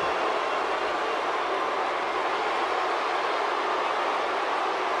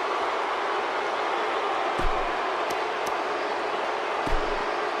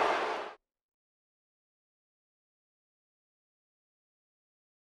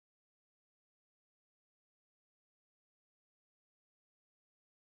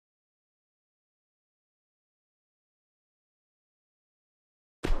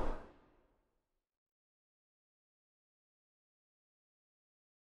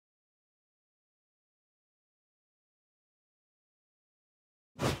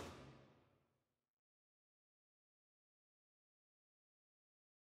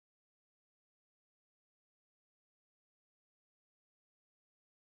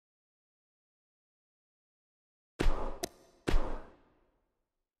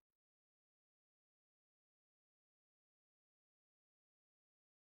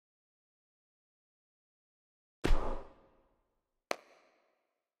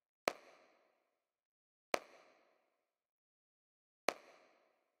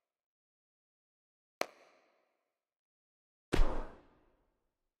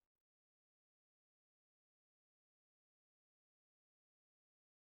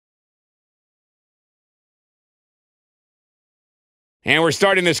 And we're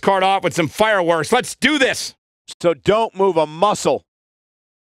starting this card off with some fireworks. Let's do this. So don't move a muscle.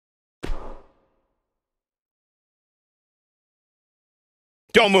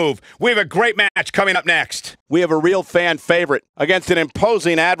 Don't move. We have a great match coming up next. We have a real fan favorite against an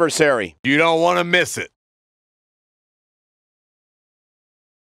imposing adversary. You don't want to miss it.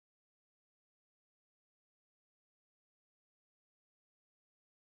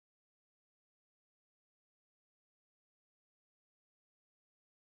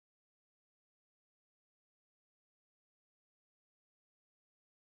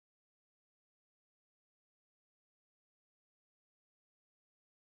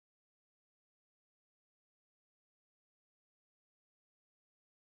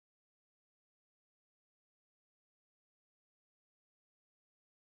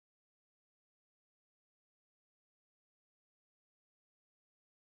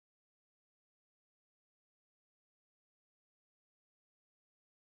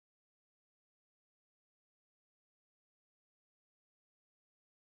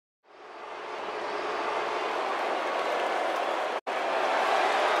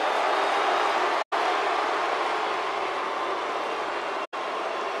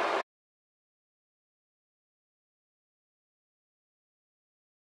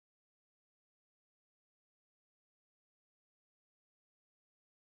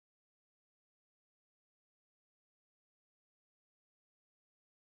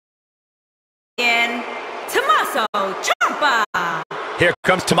 And Tommaso Ciampa. Here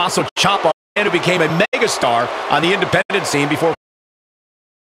comes Tommaso Ciampa, and who became a megastar on the independent scene before.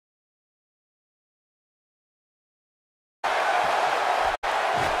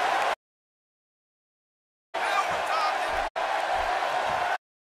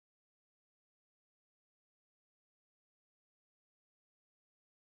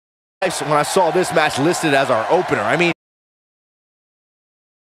 When I saw this match listed as our opener, I mean,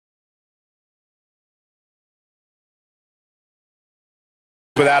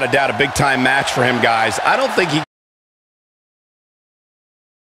 Without a doubt, a big-time match for him, guys. I don't think he...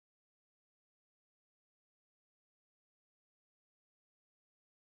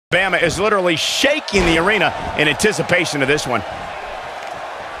 Bama is literally shaking the arena in anticipation of this one.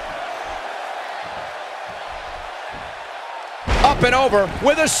 Up and over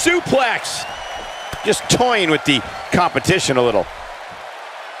with a suplex. Just toying with the competition a little.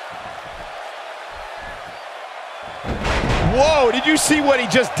 Whoa, did you see what he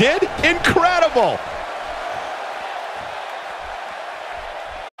just did? Incredible!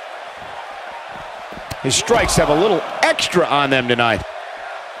 His strikes have a little extra on them tonight.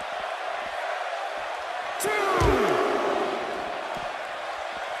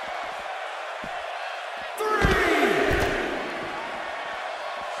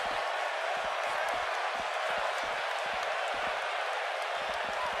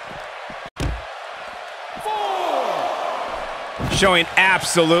 Showing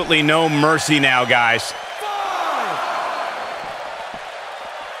absolutely no mercy now, guys. 5,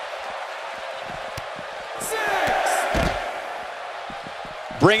 6.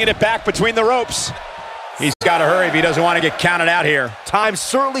 Bringing it back between the ropes. He's got to hurry if he doesn't want to get counted out here. time's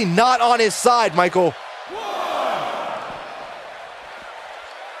certainly not on his side, Michael.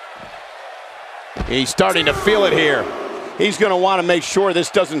 He's starting to feel it here. He's going to want to make sure this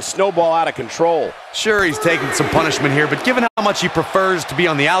doesn't snowball out of control. Sure, he's taking some punishment here, but given how much he prefers to be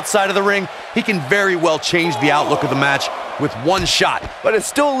on the outside of the ring, he can very well change the outlook of the match with one shot. But it's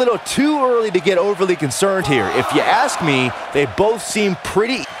still a little too early to get overly concerned here. If you ask me, they both seem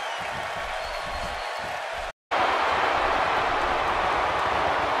pretty...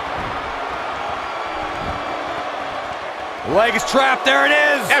 Leg is trapped, there it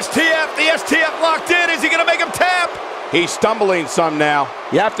is! STF, the STF locked in. Is he going to make him tap? He's stumbling some now.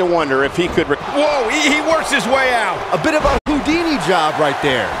 You have to wonder if he could... Whoa, he works his way out. A bit of a Houdini job right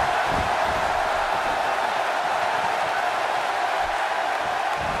there.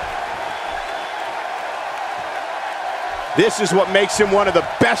 This is what makes him one of the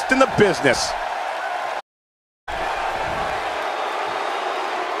best in the business.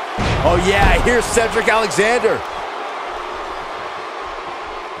 Oh yeah, here's Cedric Alexander.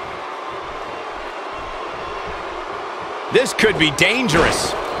 This could be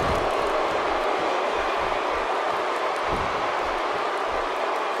dangerous.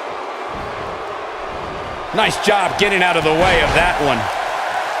 Nice job getting out of the way of that one.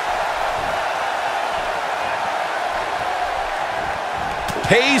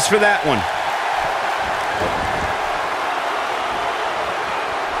 Pays for that one.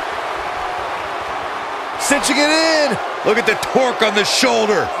 Cinching it in. Look at the torque on the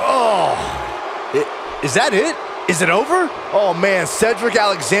shoulder. Oh, is that it? Is it over? Oh man, Cedric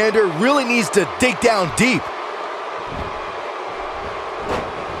Alexander really needs to dig down deep.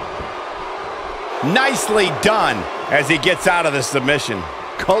 Nicely done as he gets out of the submission.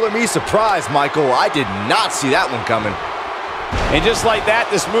 Color me surprised, Michael. I did not see that one coming. And just like that,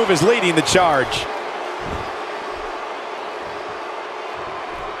 this move is leading the charge.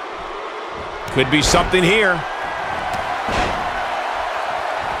 Could be something here.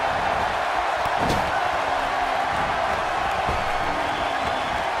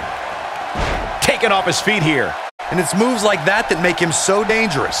 Taken off his feet here. And it's moves like that that make him so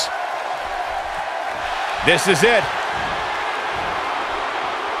dangerous. This is it.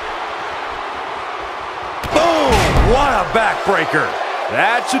 Boom! What a backbreaker.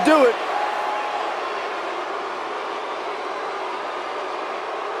 That should do it.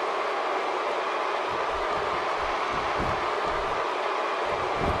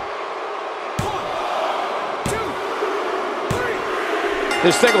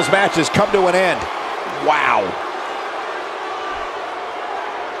 This singles match has come to an end. Wow.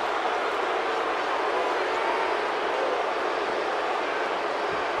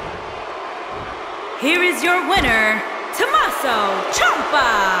 Here is your winner, Tommaso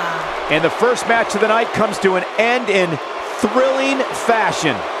Ciampa. And the first match of the night comes to an end in thrilling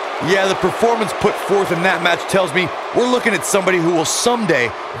fashion. Yeah, the performance put forth in that match tells me we're looking at somebody who will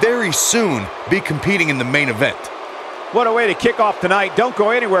someday, very soon, be competing in the main event. What a way to kick off tonight. Don't go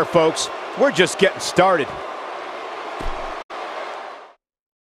anywhere, folks. We're just getting started.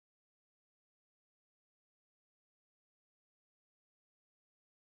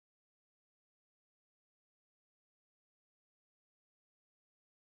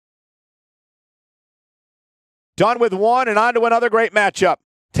 Done with one and on to another great matchup.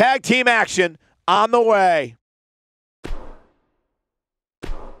 Tag team action on the way.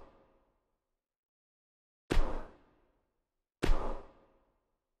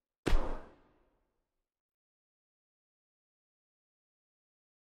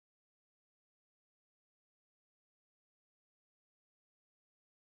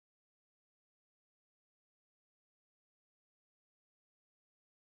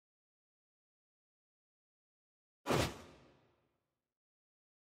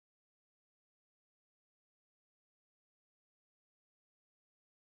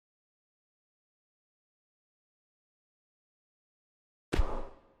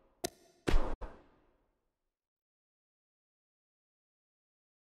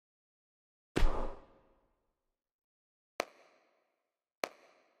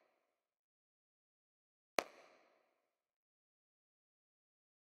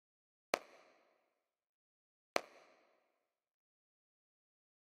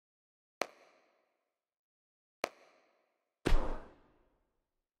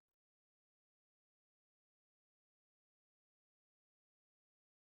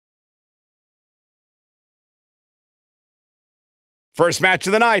 First match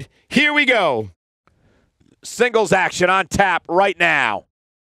of the night. Here we go. Singles action on tap right now.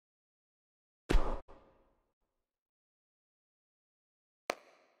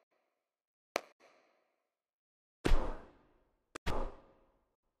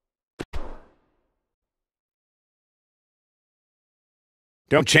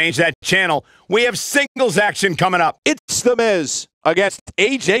 Don't change that channel. We have singles action coming up. It's The Miz against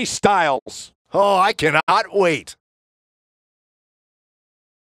AJ Styles. Oh, I cannot wait.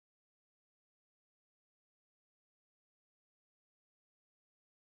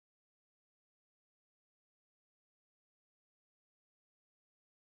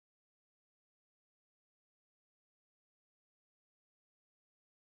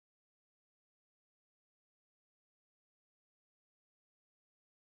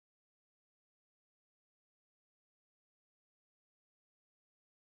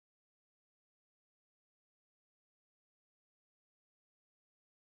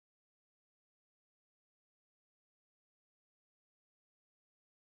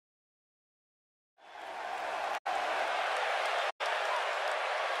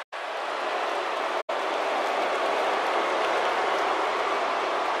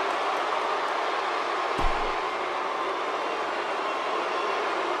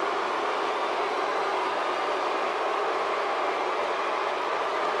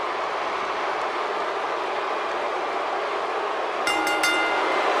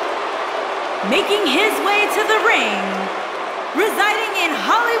 Making his way to the ring, residing in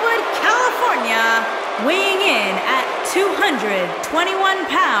Hollywood, California, weighing in at 221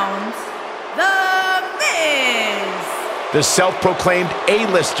 pounds, The Miz. The self-proclaimed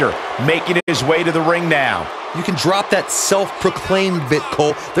A-lister making his way to the ring now. You can drop that self-proclaimed bit,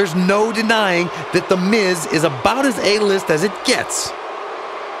 Cole. There's no denying that The Miz is about as A-list as it gets.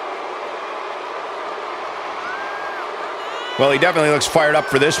 Well, he definitely looks fired up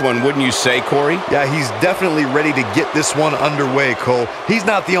for this one, wouldn't you say, Corey? Yeah, he's definitely ready to get this one underway, Cole. He's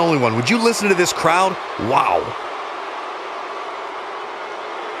not the only one. Would you listen to this crowd? Wow.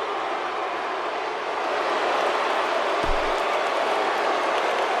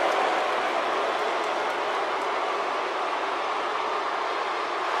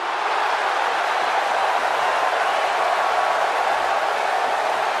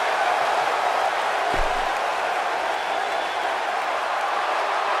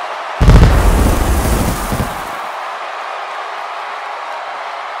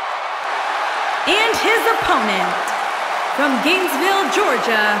 And his opponent, from Gainesville,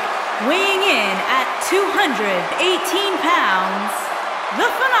 Georgia, weighing in at 218 pounds, the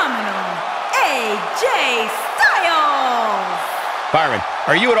phenomenal AJ Styles. Byron,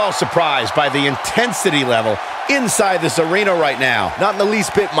 are you at all surprised by the intensity level inside this arena right now? Not in the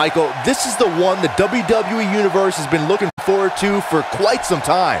least bit, Michael. This is the one the WWE Universe has been looking forward to for quite some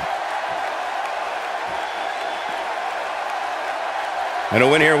time. And a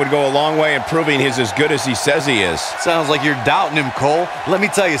win here would go a long way in proving he's as good as he says he is. Sounds like you're doubting him, Cole. Let me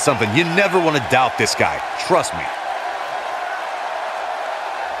tell you something. You never want to doubt this guy. Trust me.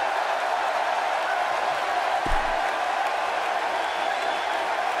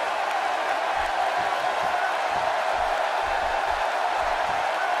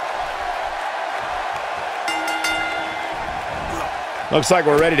 Looks like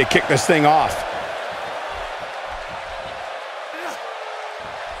we're ready to kick this thing off.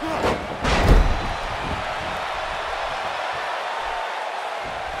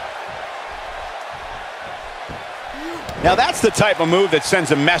 Now that's the type of move that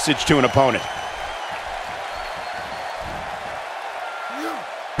sends a message to an opponent.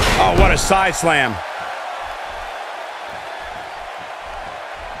 Oh, what a side slam.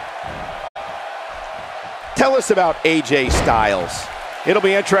 Tell us about AJ Styles. It'll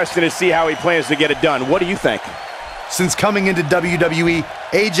be interesting to see how he plans to get it done. What do you think? Since coming into WWE,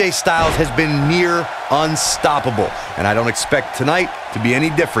 AJ Styles has been near unstoppable. And I don't expect tonight to be any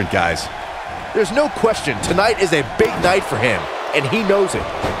different, guys. There's no question, tonight is a big night for him, and he knows it.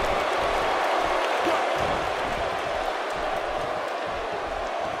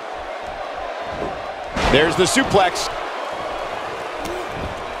 There's the suplex.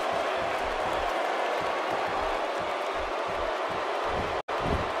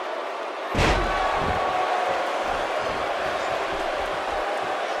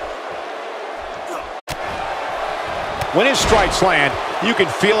 When his strikes land, you can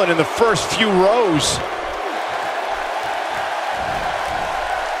feel it in the first few rows.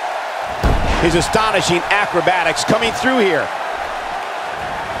 His astonishing acrobatics coming through here.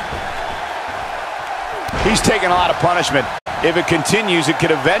 He's taking a lot of punishment. If it continues, it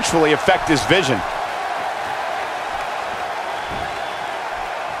could eventually affect his vision.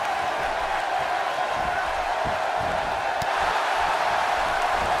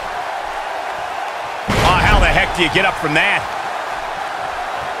 How do you get up from that?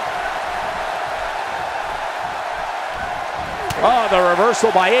 Oh, the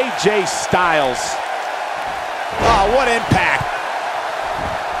reversal by AJ Styles. Oh, what impact.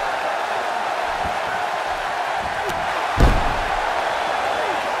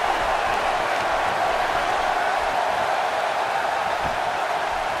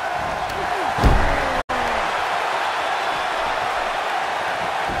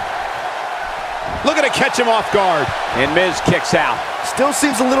 Looking to catch him off guard. And Miz kicks out. Still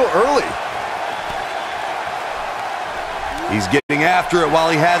seems a little early. He's getting after it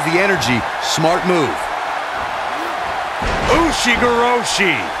while he has the energy. Smart move.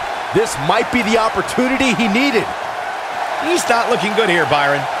 Ushigoroshi. This might be the opportunity he needed. He's not looking good here,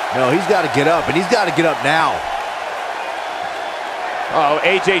 Byron. No, he's got to get up, and he's got to get up now. Uh-oh,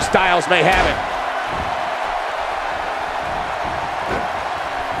 AJ Styles may have it.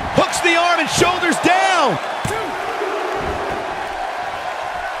 Hooks the arm and shoulders down.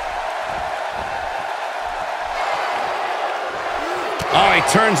 Oh, he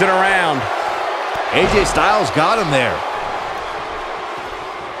turns it around. AJ Styles got him there.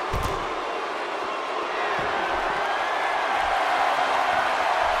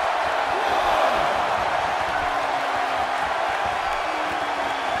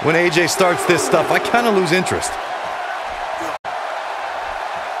 When AJ starts this stuff, I kind of lose interest.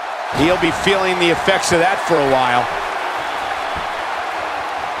 He'll be feeling the effects of that for a while.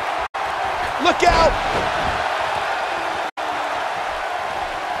 Look out!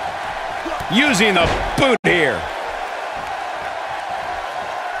 using the boot here.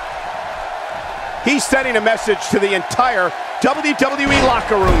 He's sending a message to the entire WWE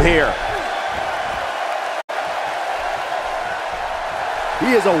locker room here.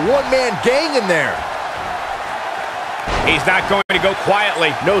 He is a one-man gang in there. He's not going to go quietly.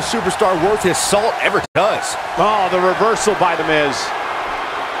 No superstar worth his salt ever does. Oh, the reversal by The Miz.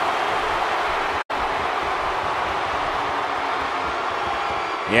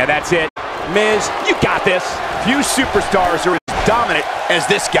 Yeah, that's it. Miz, you got this. Few superstars are as dominant as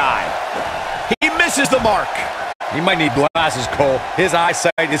this guy. He misses the mark. He might need glasses, Cole. His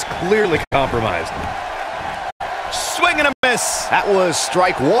eyesight is clearly compromised. Swing and a miss. That was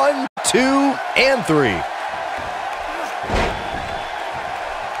strike 1, 2, and 3.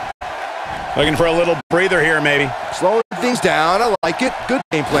 Looking for a little breather here, maybe. Slowing things down. I like it. Good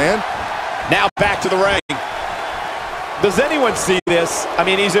game plan. Now back to the ring. Does anyone see this? I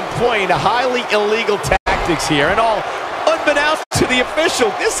mean, he's employing highly illegal tactics here, and all unbeknownst to the official.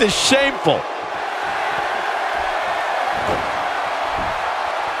 This is shameful.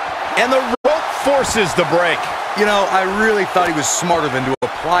 And the rope forces the break. You know, I really thought he was smarter than to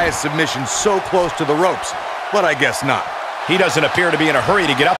apply a submission so close to the ropes, but I guess not. He doesn't appear to be in a hurry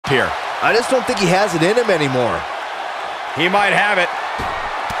to get up here. I just don't think he has it in him anymore. He might have it.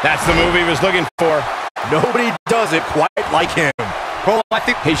 That's the move he was looking for. Nobody does it quite like him. Cole, I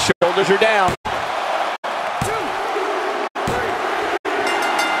think His shoulders are down.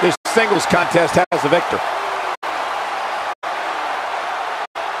 This singles contest has a victor.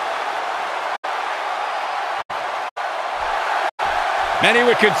 many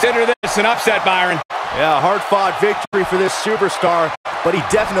would consider this an upset, Byron. Yeah, hard-fought victory for this superstar, but he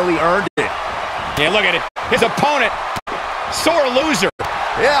definitely earned it. Yeah, look at it. His opponent, sore loser.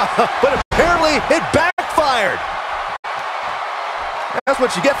 Yeah, but apparently it backfired. That's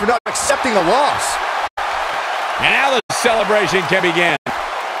what you get for not accepting a loss. And now the celebration can begin.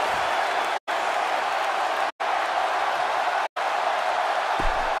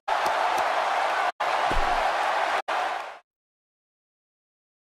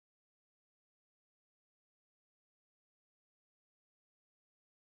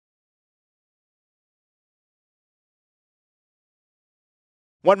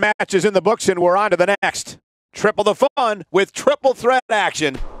 One match is in the books, and we're on to the next. Triple the fun with triple threat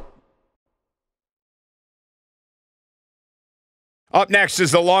action. Up next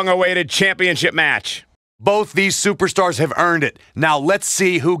is the long-awaited championship match. Both these superstars have earned it. Now let's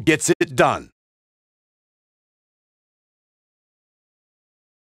see who gets it done.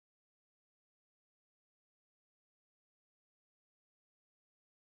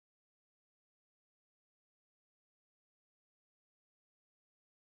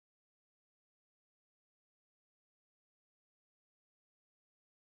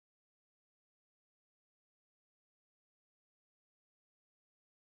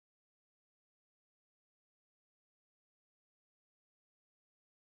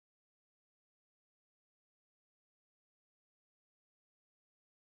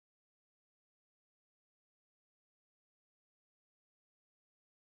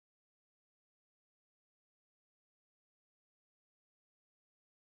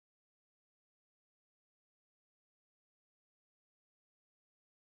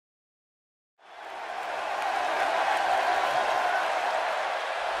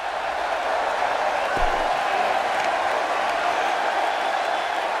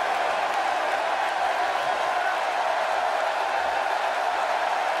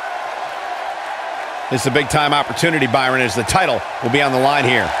 This is a big-time opportunity, Byron, as the title will be on the line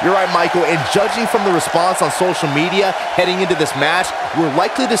here. You're right, Michael, and judging from the response on social media heading into this match, we're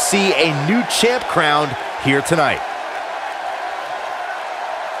likely to see a new champ crowned here tonight.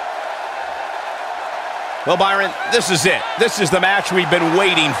 Well, Byron, this is it. This is the match we've been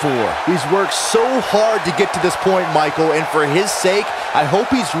waiting for. He's worked so hard to get to this point, Michael, and for his sake, I hope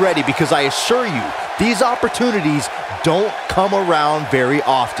he's ready, because I assure you, these opportunities don't come around very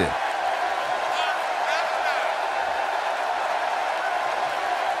often.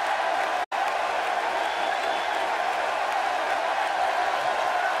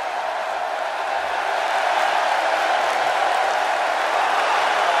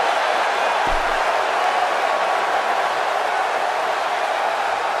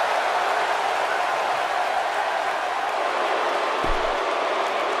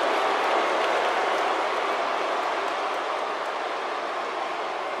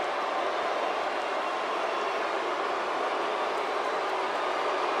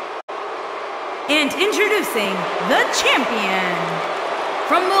 And introducing the champion,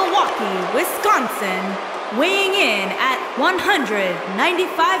 from Milwaukee, Wisconsin, weighing in at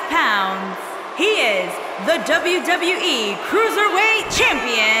 195 pounds, he is the WWE Cruiserweight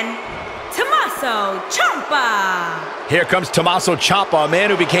Champion, Tommaso Ciampa. Here comes Tommaso Ciampa, a man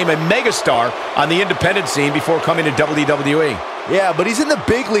who became a megastar on the independent scene before coming to WWE. Yeah, but he's in the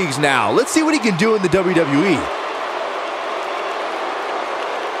big leagues now. Let's see what he can do in the WWE.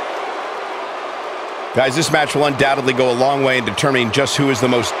 Guys, this match will undoubtedly go a long way in determining just who is the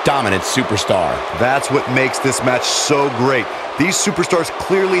most dominant superstar. That's what makes this match so great. These superstars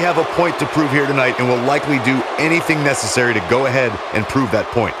clearly have a point to prove here tonight and will likely do anything necessary to go ahead and prove that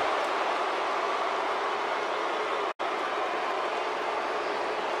point.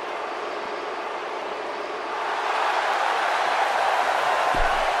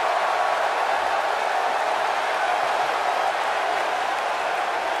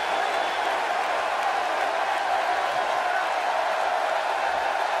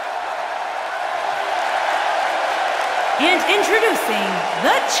 And introducing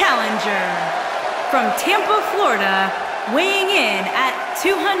the challenger, from Tampa, Florida, weighing in at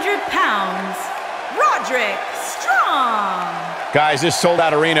 200 pounds, Roderick Strong. Guys, this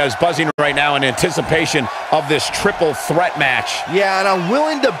sold-out arena is buzzing right now in anticipation of this triple threat match. Yeah, and I'm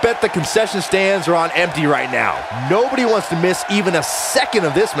willing to bet the concession stands are on empty right now. Nobody wants to miss even a second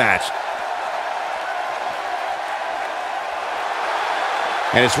of this match.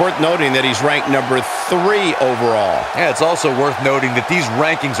 And it's worth noting that he's ranked number 3 overall. Yeah, it's also worth noting that these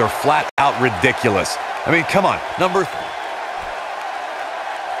rankings are flat out ridiculous. I mean, come on, number...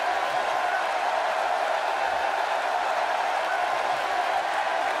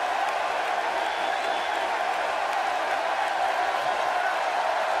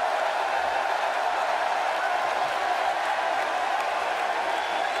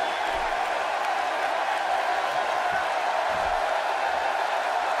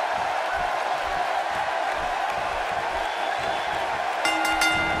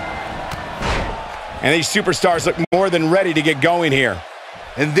 And these superstars look more than ready to get going here.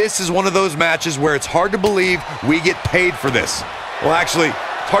 And this is one of those matches where it's hard to believe we get paid for this. Well, actually,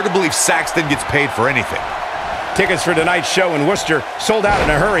 it's hard to believe Saxton gets paid for anything. Tickets for tonight's show in Worcester sold out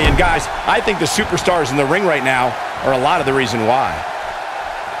in a hurry. And guys, I think the superstars in the ring right now are a lot of the reason why.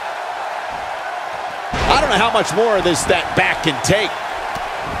 I don't know how much more of this that back can take.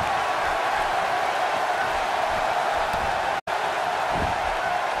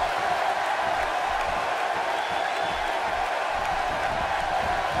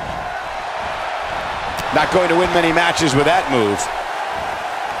 Not going to win many matches with that move.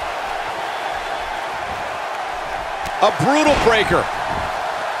 A brutal breaker.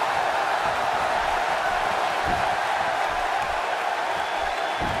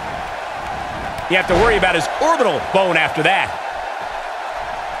 You have to worry about his orbital bone after that.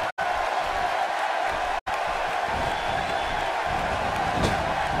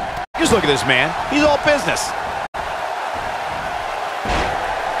 Just look at this man. He's all business.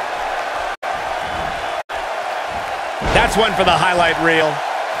 That's one for the highlight reel.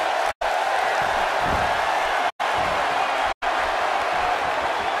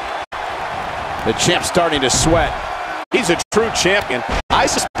 The champ's starting to sweat. He's a true champion. I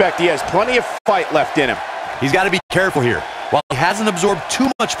suspect he has plenty of fight left in him. He's got to be careful here. While he hasn't absorbed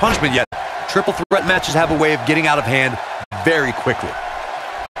too much punishment yet, triple threat matches have a way of getting out of hand very quickly.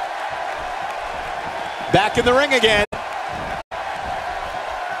 Back in the ring again.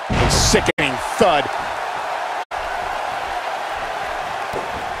 A sickening thud.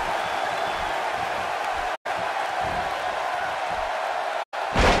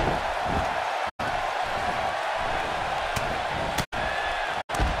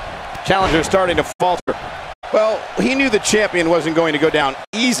 Challenger starting to falter. Well, he knew the champion wasn't going to go down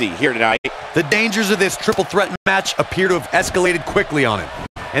easy here tonight. The dangers of this triple threat match appear to have escalated quickly on him.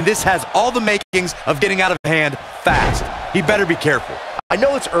 And this has all the makings of getting out of hand fast. He better be careful. I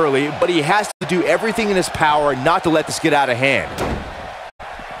know it's early, but he has to do everything in his power not to let this get out of hand.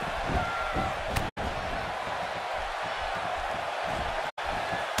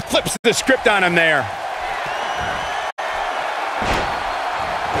 Flips the script on him there.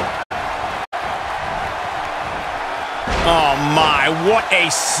 Oh my, what a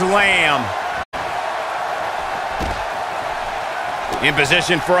slam. In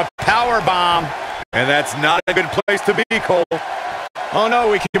position for a power bomb. And that's not a good place to be, Cole. Oh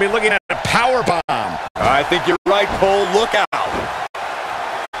no, we could be looking at a power bomb. I think you're right, Cole. Look out.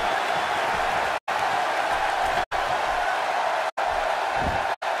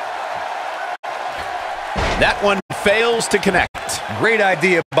 That one fails to connect. Great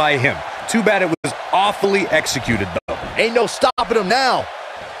idea by him. Too bad it was awfully executed, though. Ain't no stopping him now.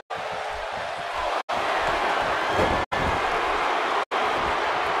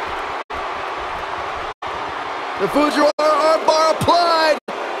 The Fujiwara armbar applied.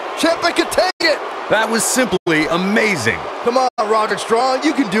 Ciampa can take it. That was simply amazing. Come on, Roderick Strong,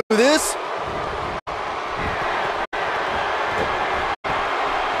 you can do this.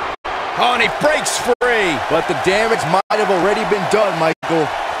 Oh, and he breaks free. But the damage might have already been done, Michael.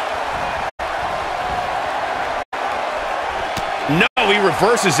 No, he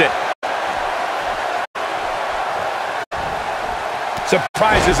reverses it.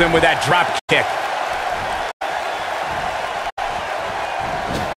 Surprises him with that drop kick.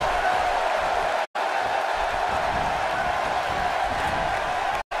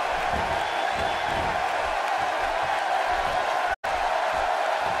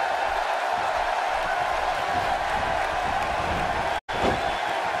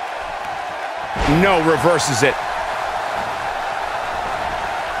 No, reverses it.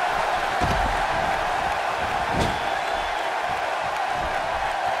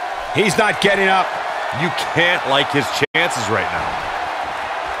 He's not getting up. You can't like his chances right now.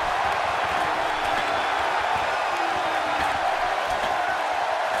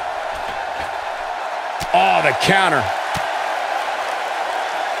 Oh, the counter.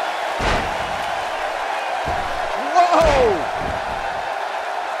 Whoa!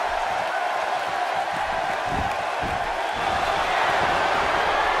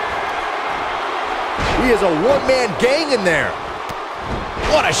 He is a one-man gang in there.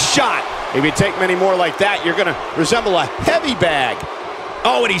 What a shot. If you take many more like that, you're going to resemble a heavy bag.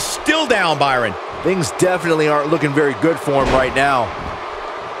 Oh, and he's still down, Byron. Things definitely aren't looking very good for him right now.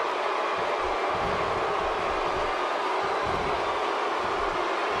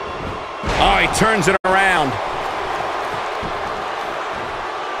 Oh, he turns it around.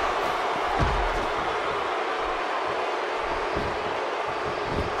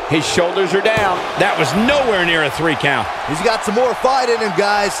 His shoulders are down. That was nowhere near a 3 count. He's got some more fight in him,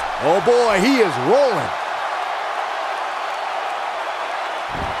 guys. Oh boy, he is rolling.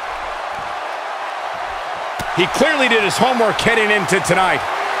 He clearly did his homework heading into tonight.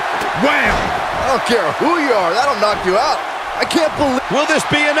 Wham! I don't care who you are, that'll knock you out. I can't believe... Will this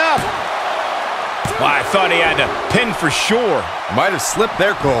be enough? Well, I thought he had to pin for sure. Might have slipped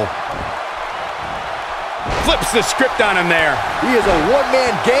there, Cole. Flips the script on him there. He is a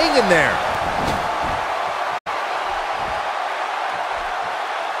one-man gang in there.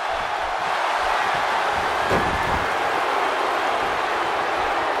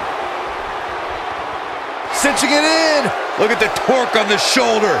 Cinching it in. Look at the torque on the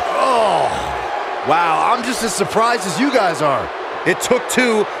shoulder. Oh, wow, I'm just as surprised as you guys are. It took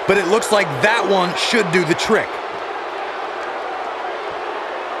 2, but it looks like that one should do the trick.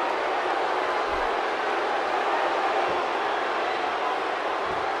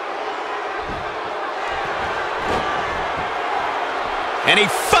 And he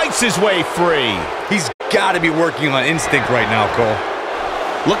fights his way free. He's got to be working on instinct right now, Cole.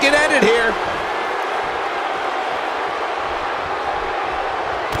 Looking at it here.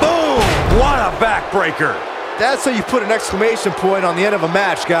 Boom! What a backbreaker. That's how you put an exclamation point on the end of a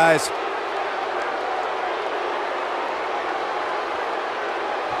match, guys.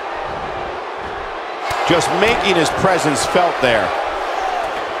 Just making his presence felt there.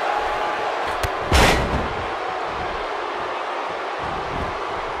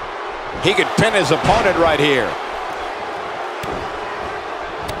 He could pin his opponent right here.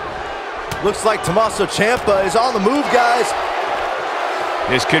 Looks like Tommaso Ciampa is on the move, guys.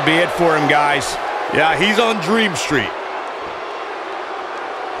 This could be it for him, guys. Yeah, he's on Dream Street.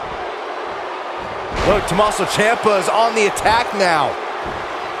 Look, Tommaso Ciampa is on the attack now.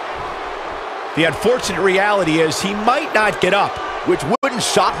 The unfortunate reality is he might not get up. Which wouldn't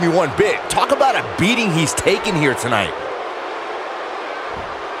shock me one bit. Talk about a beating he's taken here tonight.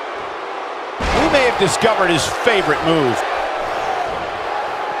 Who may have discovered his favorite move?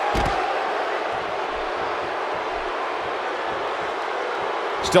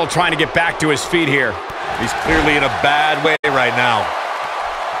 Still trying to get back to his feet here. He's clearly in a bad way right now.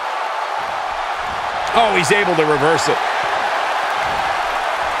 Oh, he's able to reverse it.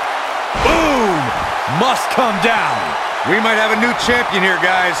 Boom! Must come down. We might have a new champion here,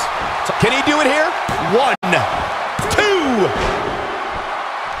 guys. Can he do it here? 1, 2.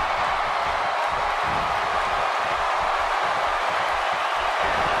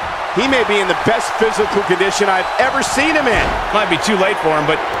 He may be in the best physical condition I've ever seen him in. Might be too late for him,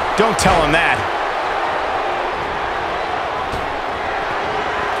 but don't tell him that.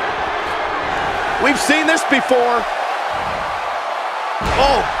 We've seen this before.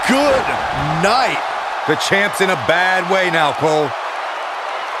 Oh, good night. The champ's in a bad way now, Cole.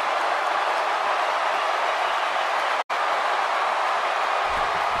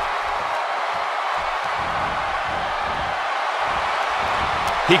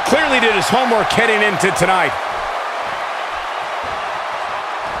 He clearly did his homework heading into tonight.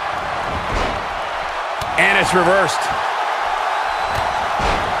 And it's reversed.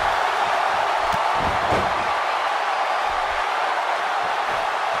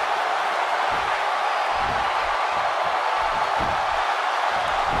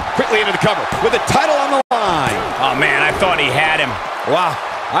 Quickly into the cover with the title on the line. Oh, man, I thought he had him. Wow,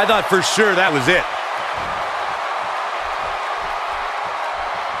 I thought for sure that was it.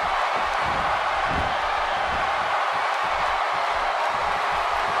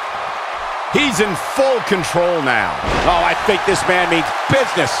 He's in full control now. Oh, I think this man means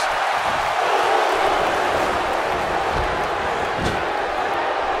business.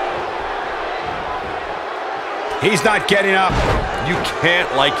 He's not getting up. You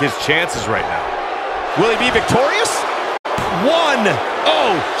can't like his chances right now. Will he be victorious? 1-0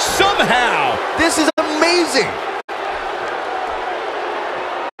 somehow. This is amazing.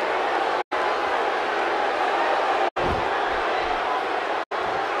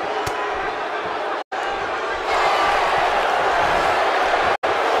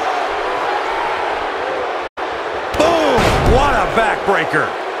 What a backbreaker.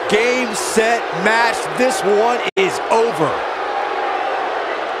 Game, set, match. This one is over.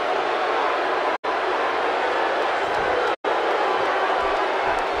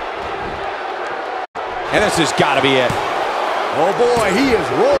 And this has got to be it. Oh boy, he is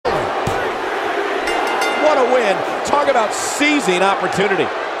rolling. What a win. Talk about seizing opportunity.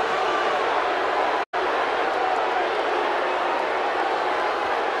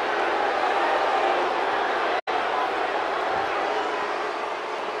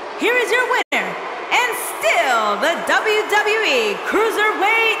 Here is your winner, and still the WWE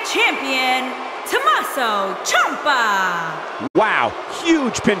Cruiserweight Champion, Tommaso Ciampa. Wow,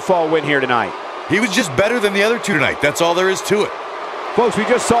 huge pinfall win here tonight. He was just better than the other two tonight. That's all there is to it. Folks, we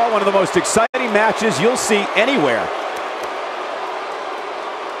just saw one of the most exciting matches you'll see anywhere.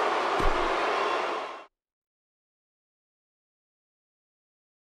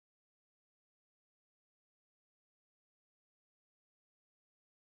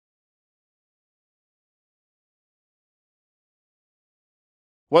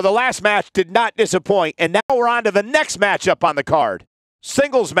 Well, the last match did not disappoint, and now we're on to the next matchup on the card.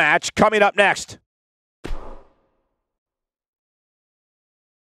 Singles match coming up next.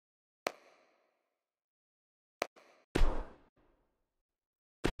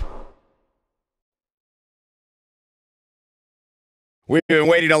 We've been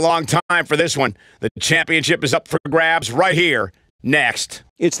waiting a long time for this one. The championship is up for grabs right here, next.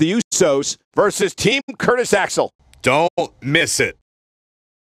 It's the Usos versus Team Curtis Axel. Don't miss it.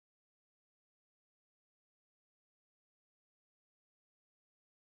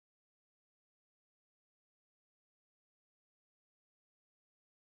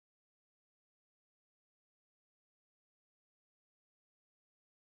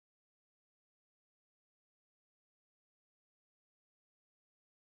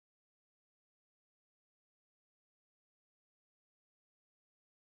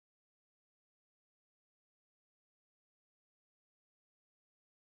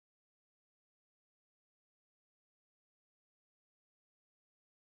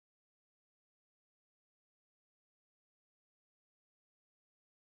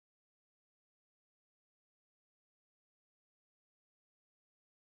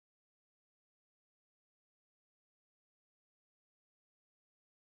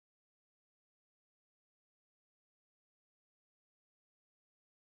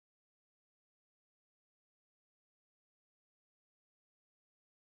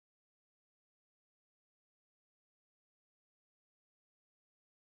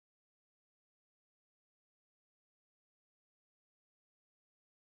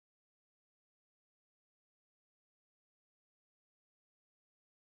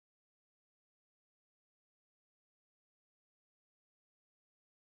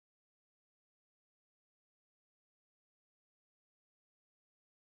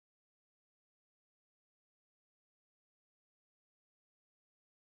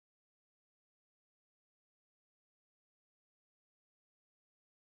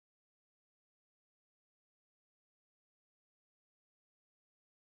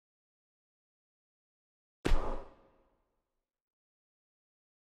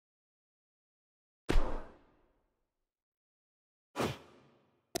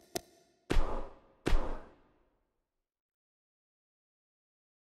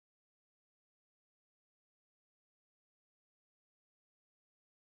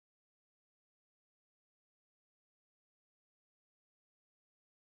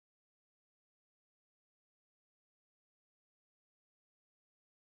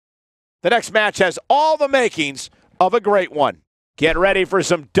 The next match has all the makings of a great one. Get ready for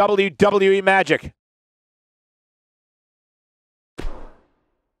some WWE magic.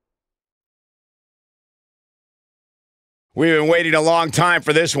 We've been waiting a long time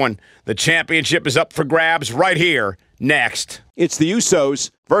for this one. The championship is up for grabs right here, next. It's the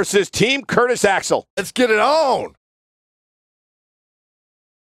Usos versus Team Curtis Axel. Let's get it on.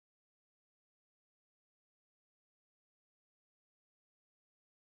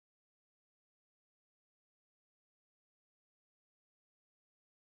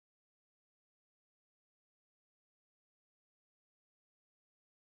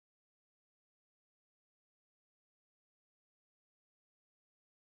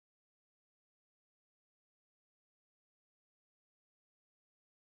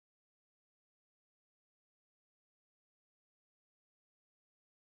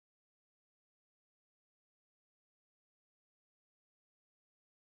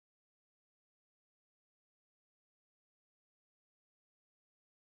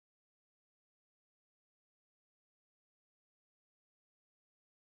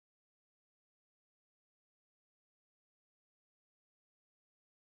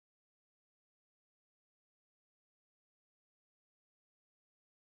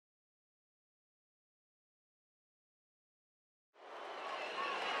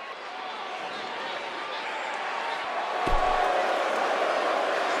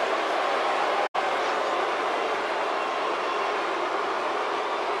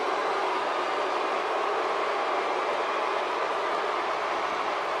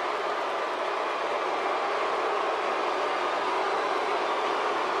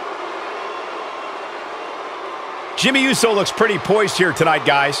 Jimmy Uso looks pretty poised here tonight,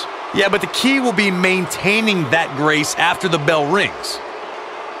 guys. Yeah, but the key will be maintaining that grace after the bell rings.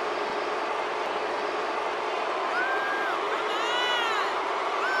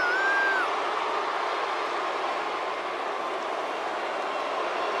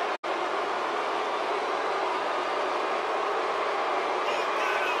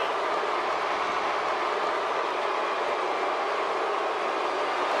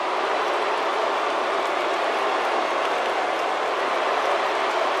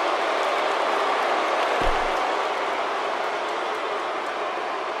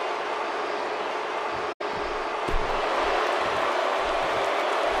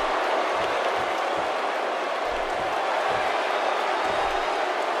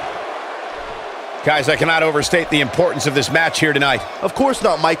 Guys, I cannot overstate the importance of this match here tonight. Of course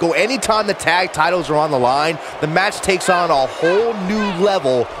not, Michael. Anytime the tag titles are on the line, the match takes on a whole new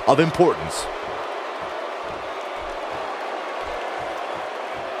level of importance.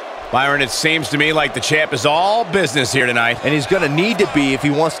 Byron, it seems to me like the champ is all business here tonight. And he's going to need to be if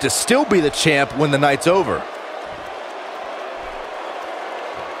he wants to still be the champ when the night's over.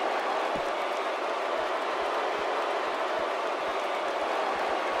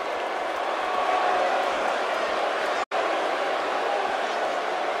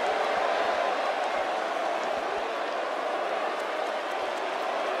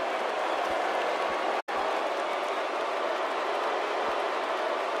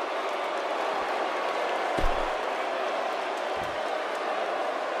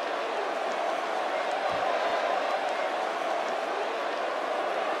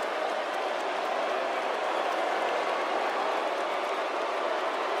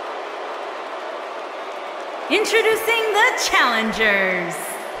 Introducing the challengers.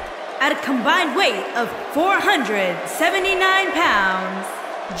 At a combined weight of 479 pounds,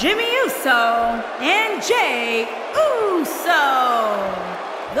 Jimmy Uso and Jey Uso.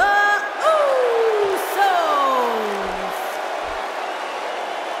 The Usos.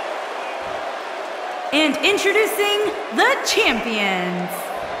 And introducing the champions.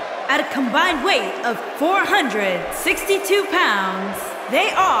 At a combined weight of 462 pounds, they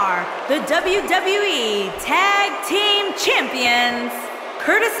are the WWE Tag Team Champions,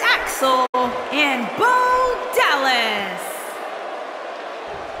 Curtis Axel and Bo Dallas.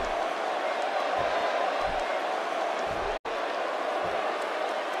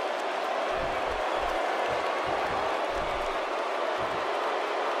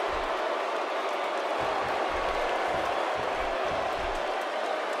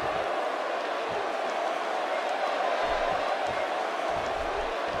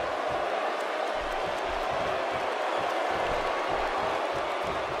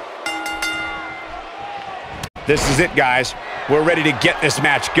 This is it, guys. We're ready to get this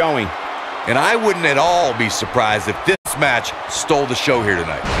match going. And I wouldn't at all be surprised if this match stole the show here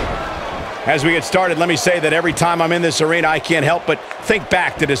tonight. As we get started, let me say that every time I'm in this arena, I can't help but think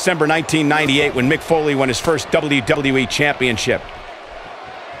back to December 1998 when Mick Foley won his first WWE Championship.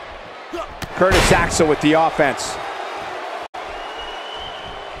 Curtis Axel with the offense.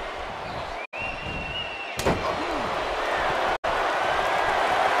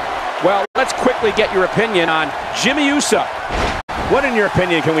 Well, let's quickly get your opinion on Jimmy Uso. What, in your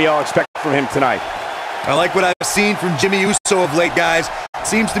opinion, can we all expect from him tonight? I like what I've seen from Jimmy Uso of late, guys.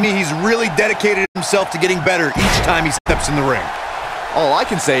 Seems to me he's really dedicated himself to getting better each time he steps in the ring. All I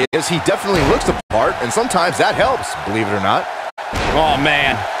can say is he definitely looks the part, and sometimes that helps, believe it or not. Oh,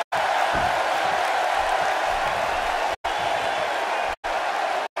 man.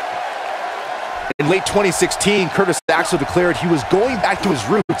 In late 2016, Curtis Axel declared he was going back to his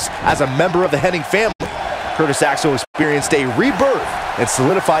roots as a member of the Hennig family. Curtis Axel experienced a rebirth and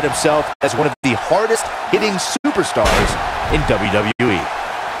solidified himself as one of the hardest-hitting superstars in WWE.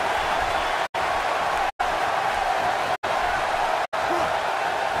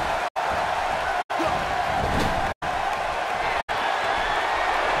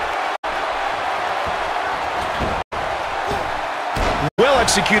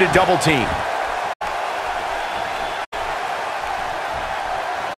 Well-executed double team.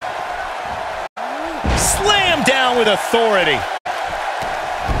 Slam down with authority.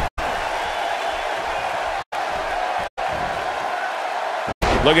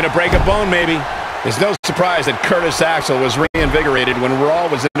 Looking to break a bone, maybe. It's no surprise that Curtis Axel was reinvigorated when Raw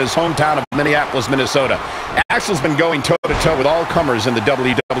was in his hometown of Minneapolis, Minnesota. Axel's been going toe-to-toe with all comers in the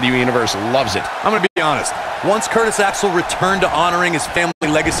WWE Universe. Loves it. I'm going to be honest. Once Curtis Axel returned to honoring his family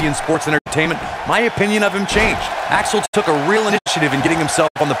legacy in sports entertainment, my opinion of him changed. Axel took a real initiative in getting himself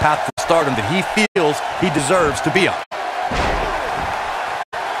on the path to stardom that he feels he deserves to be on.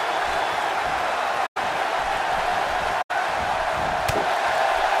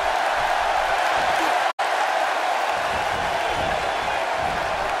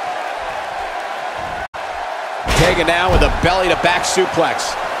 Taken down with a belly-to-back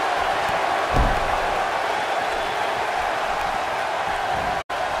suplex.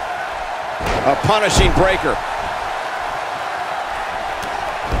 A punishing breaker.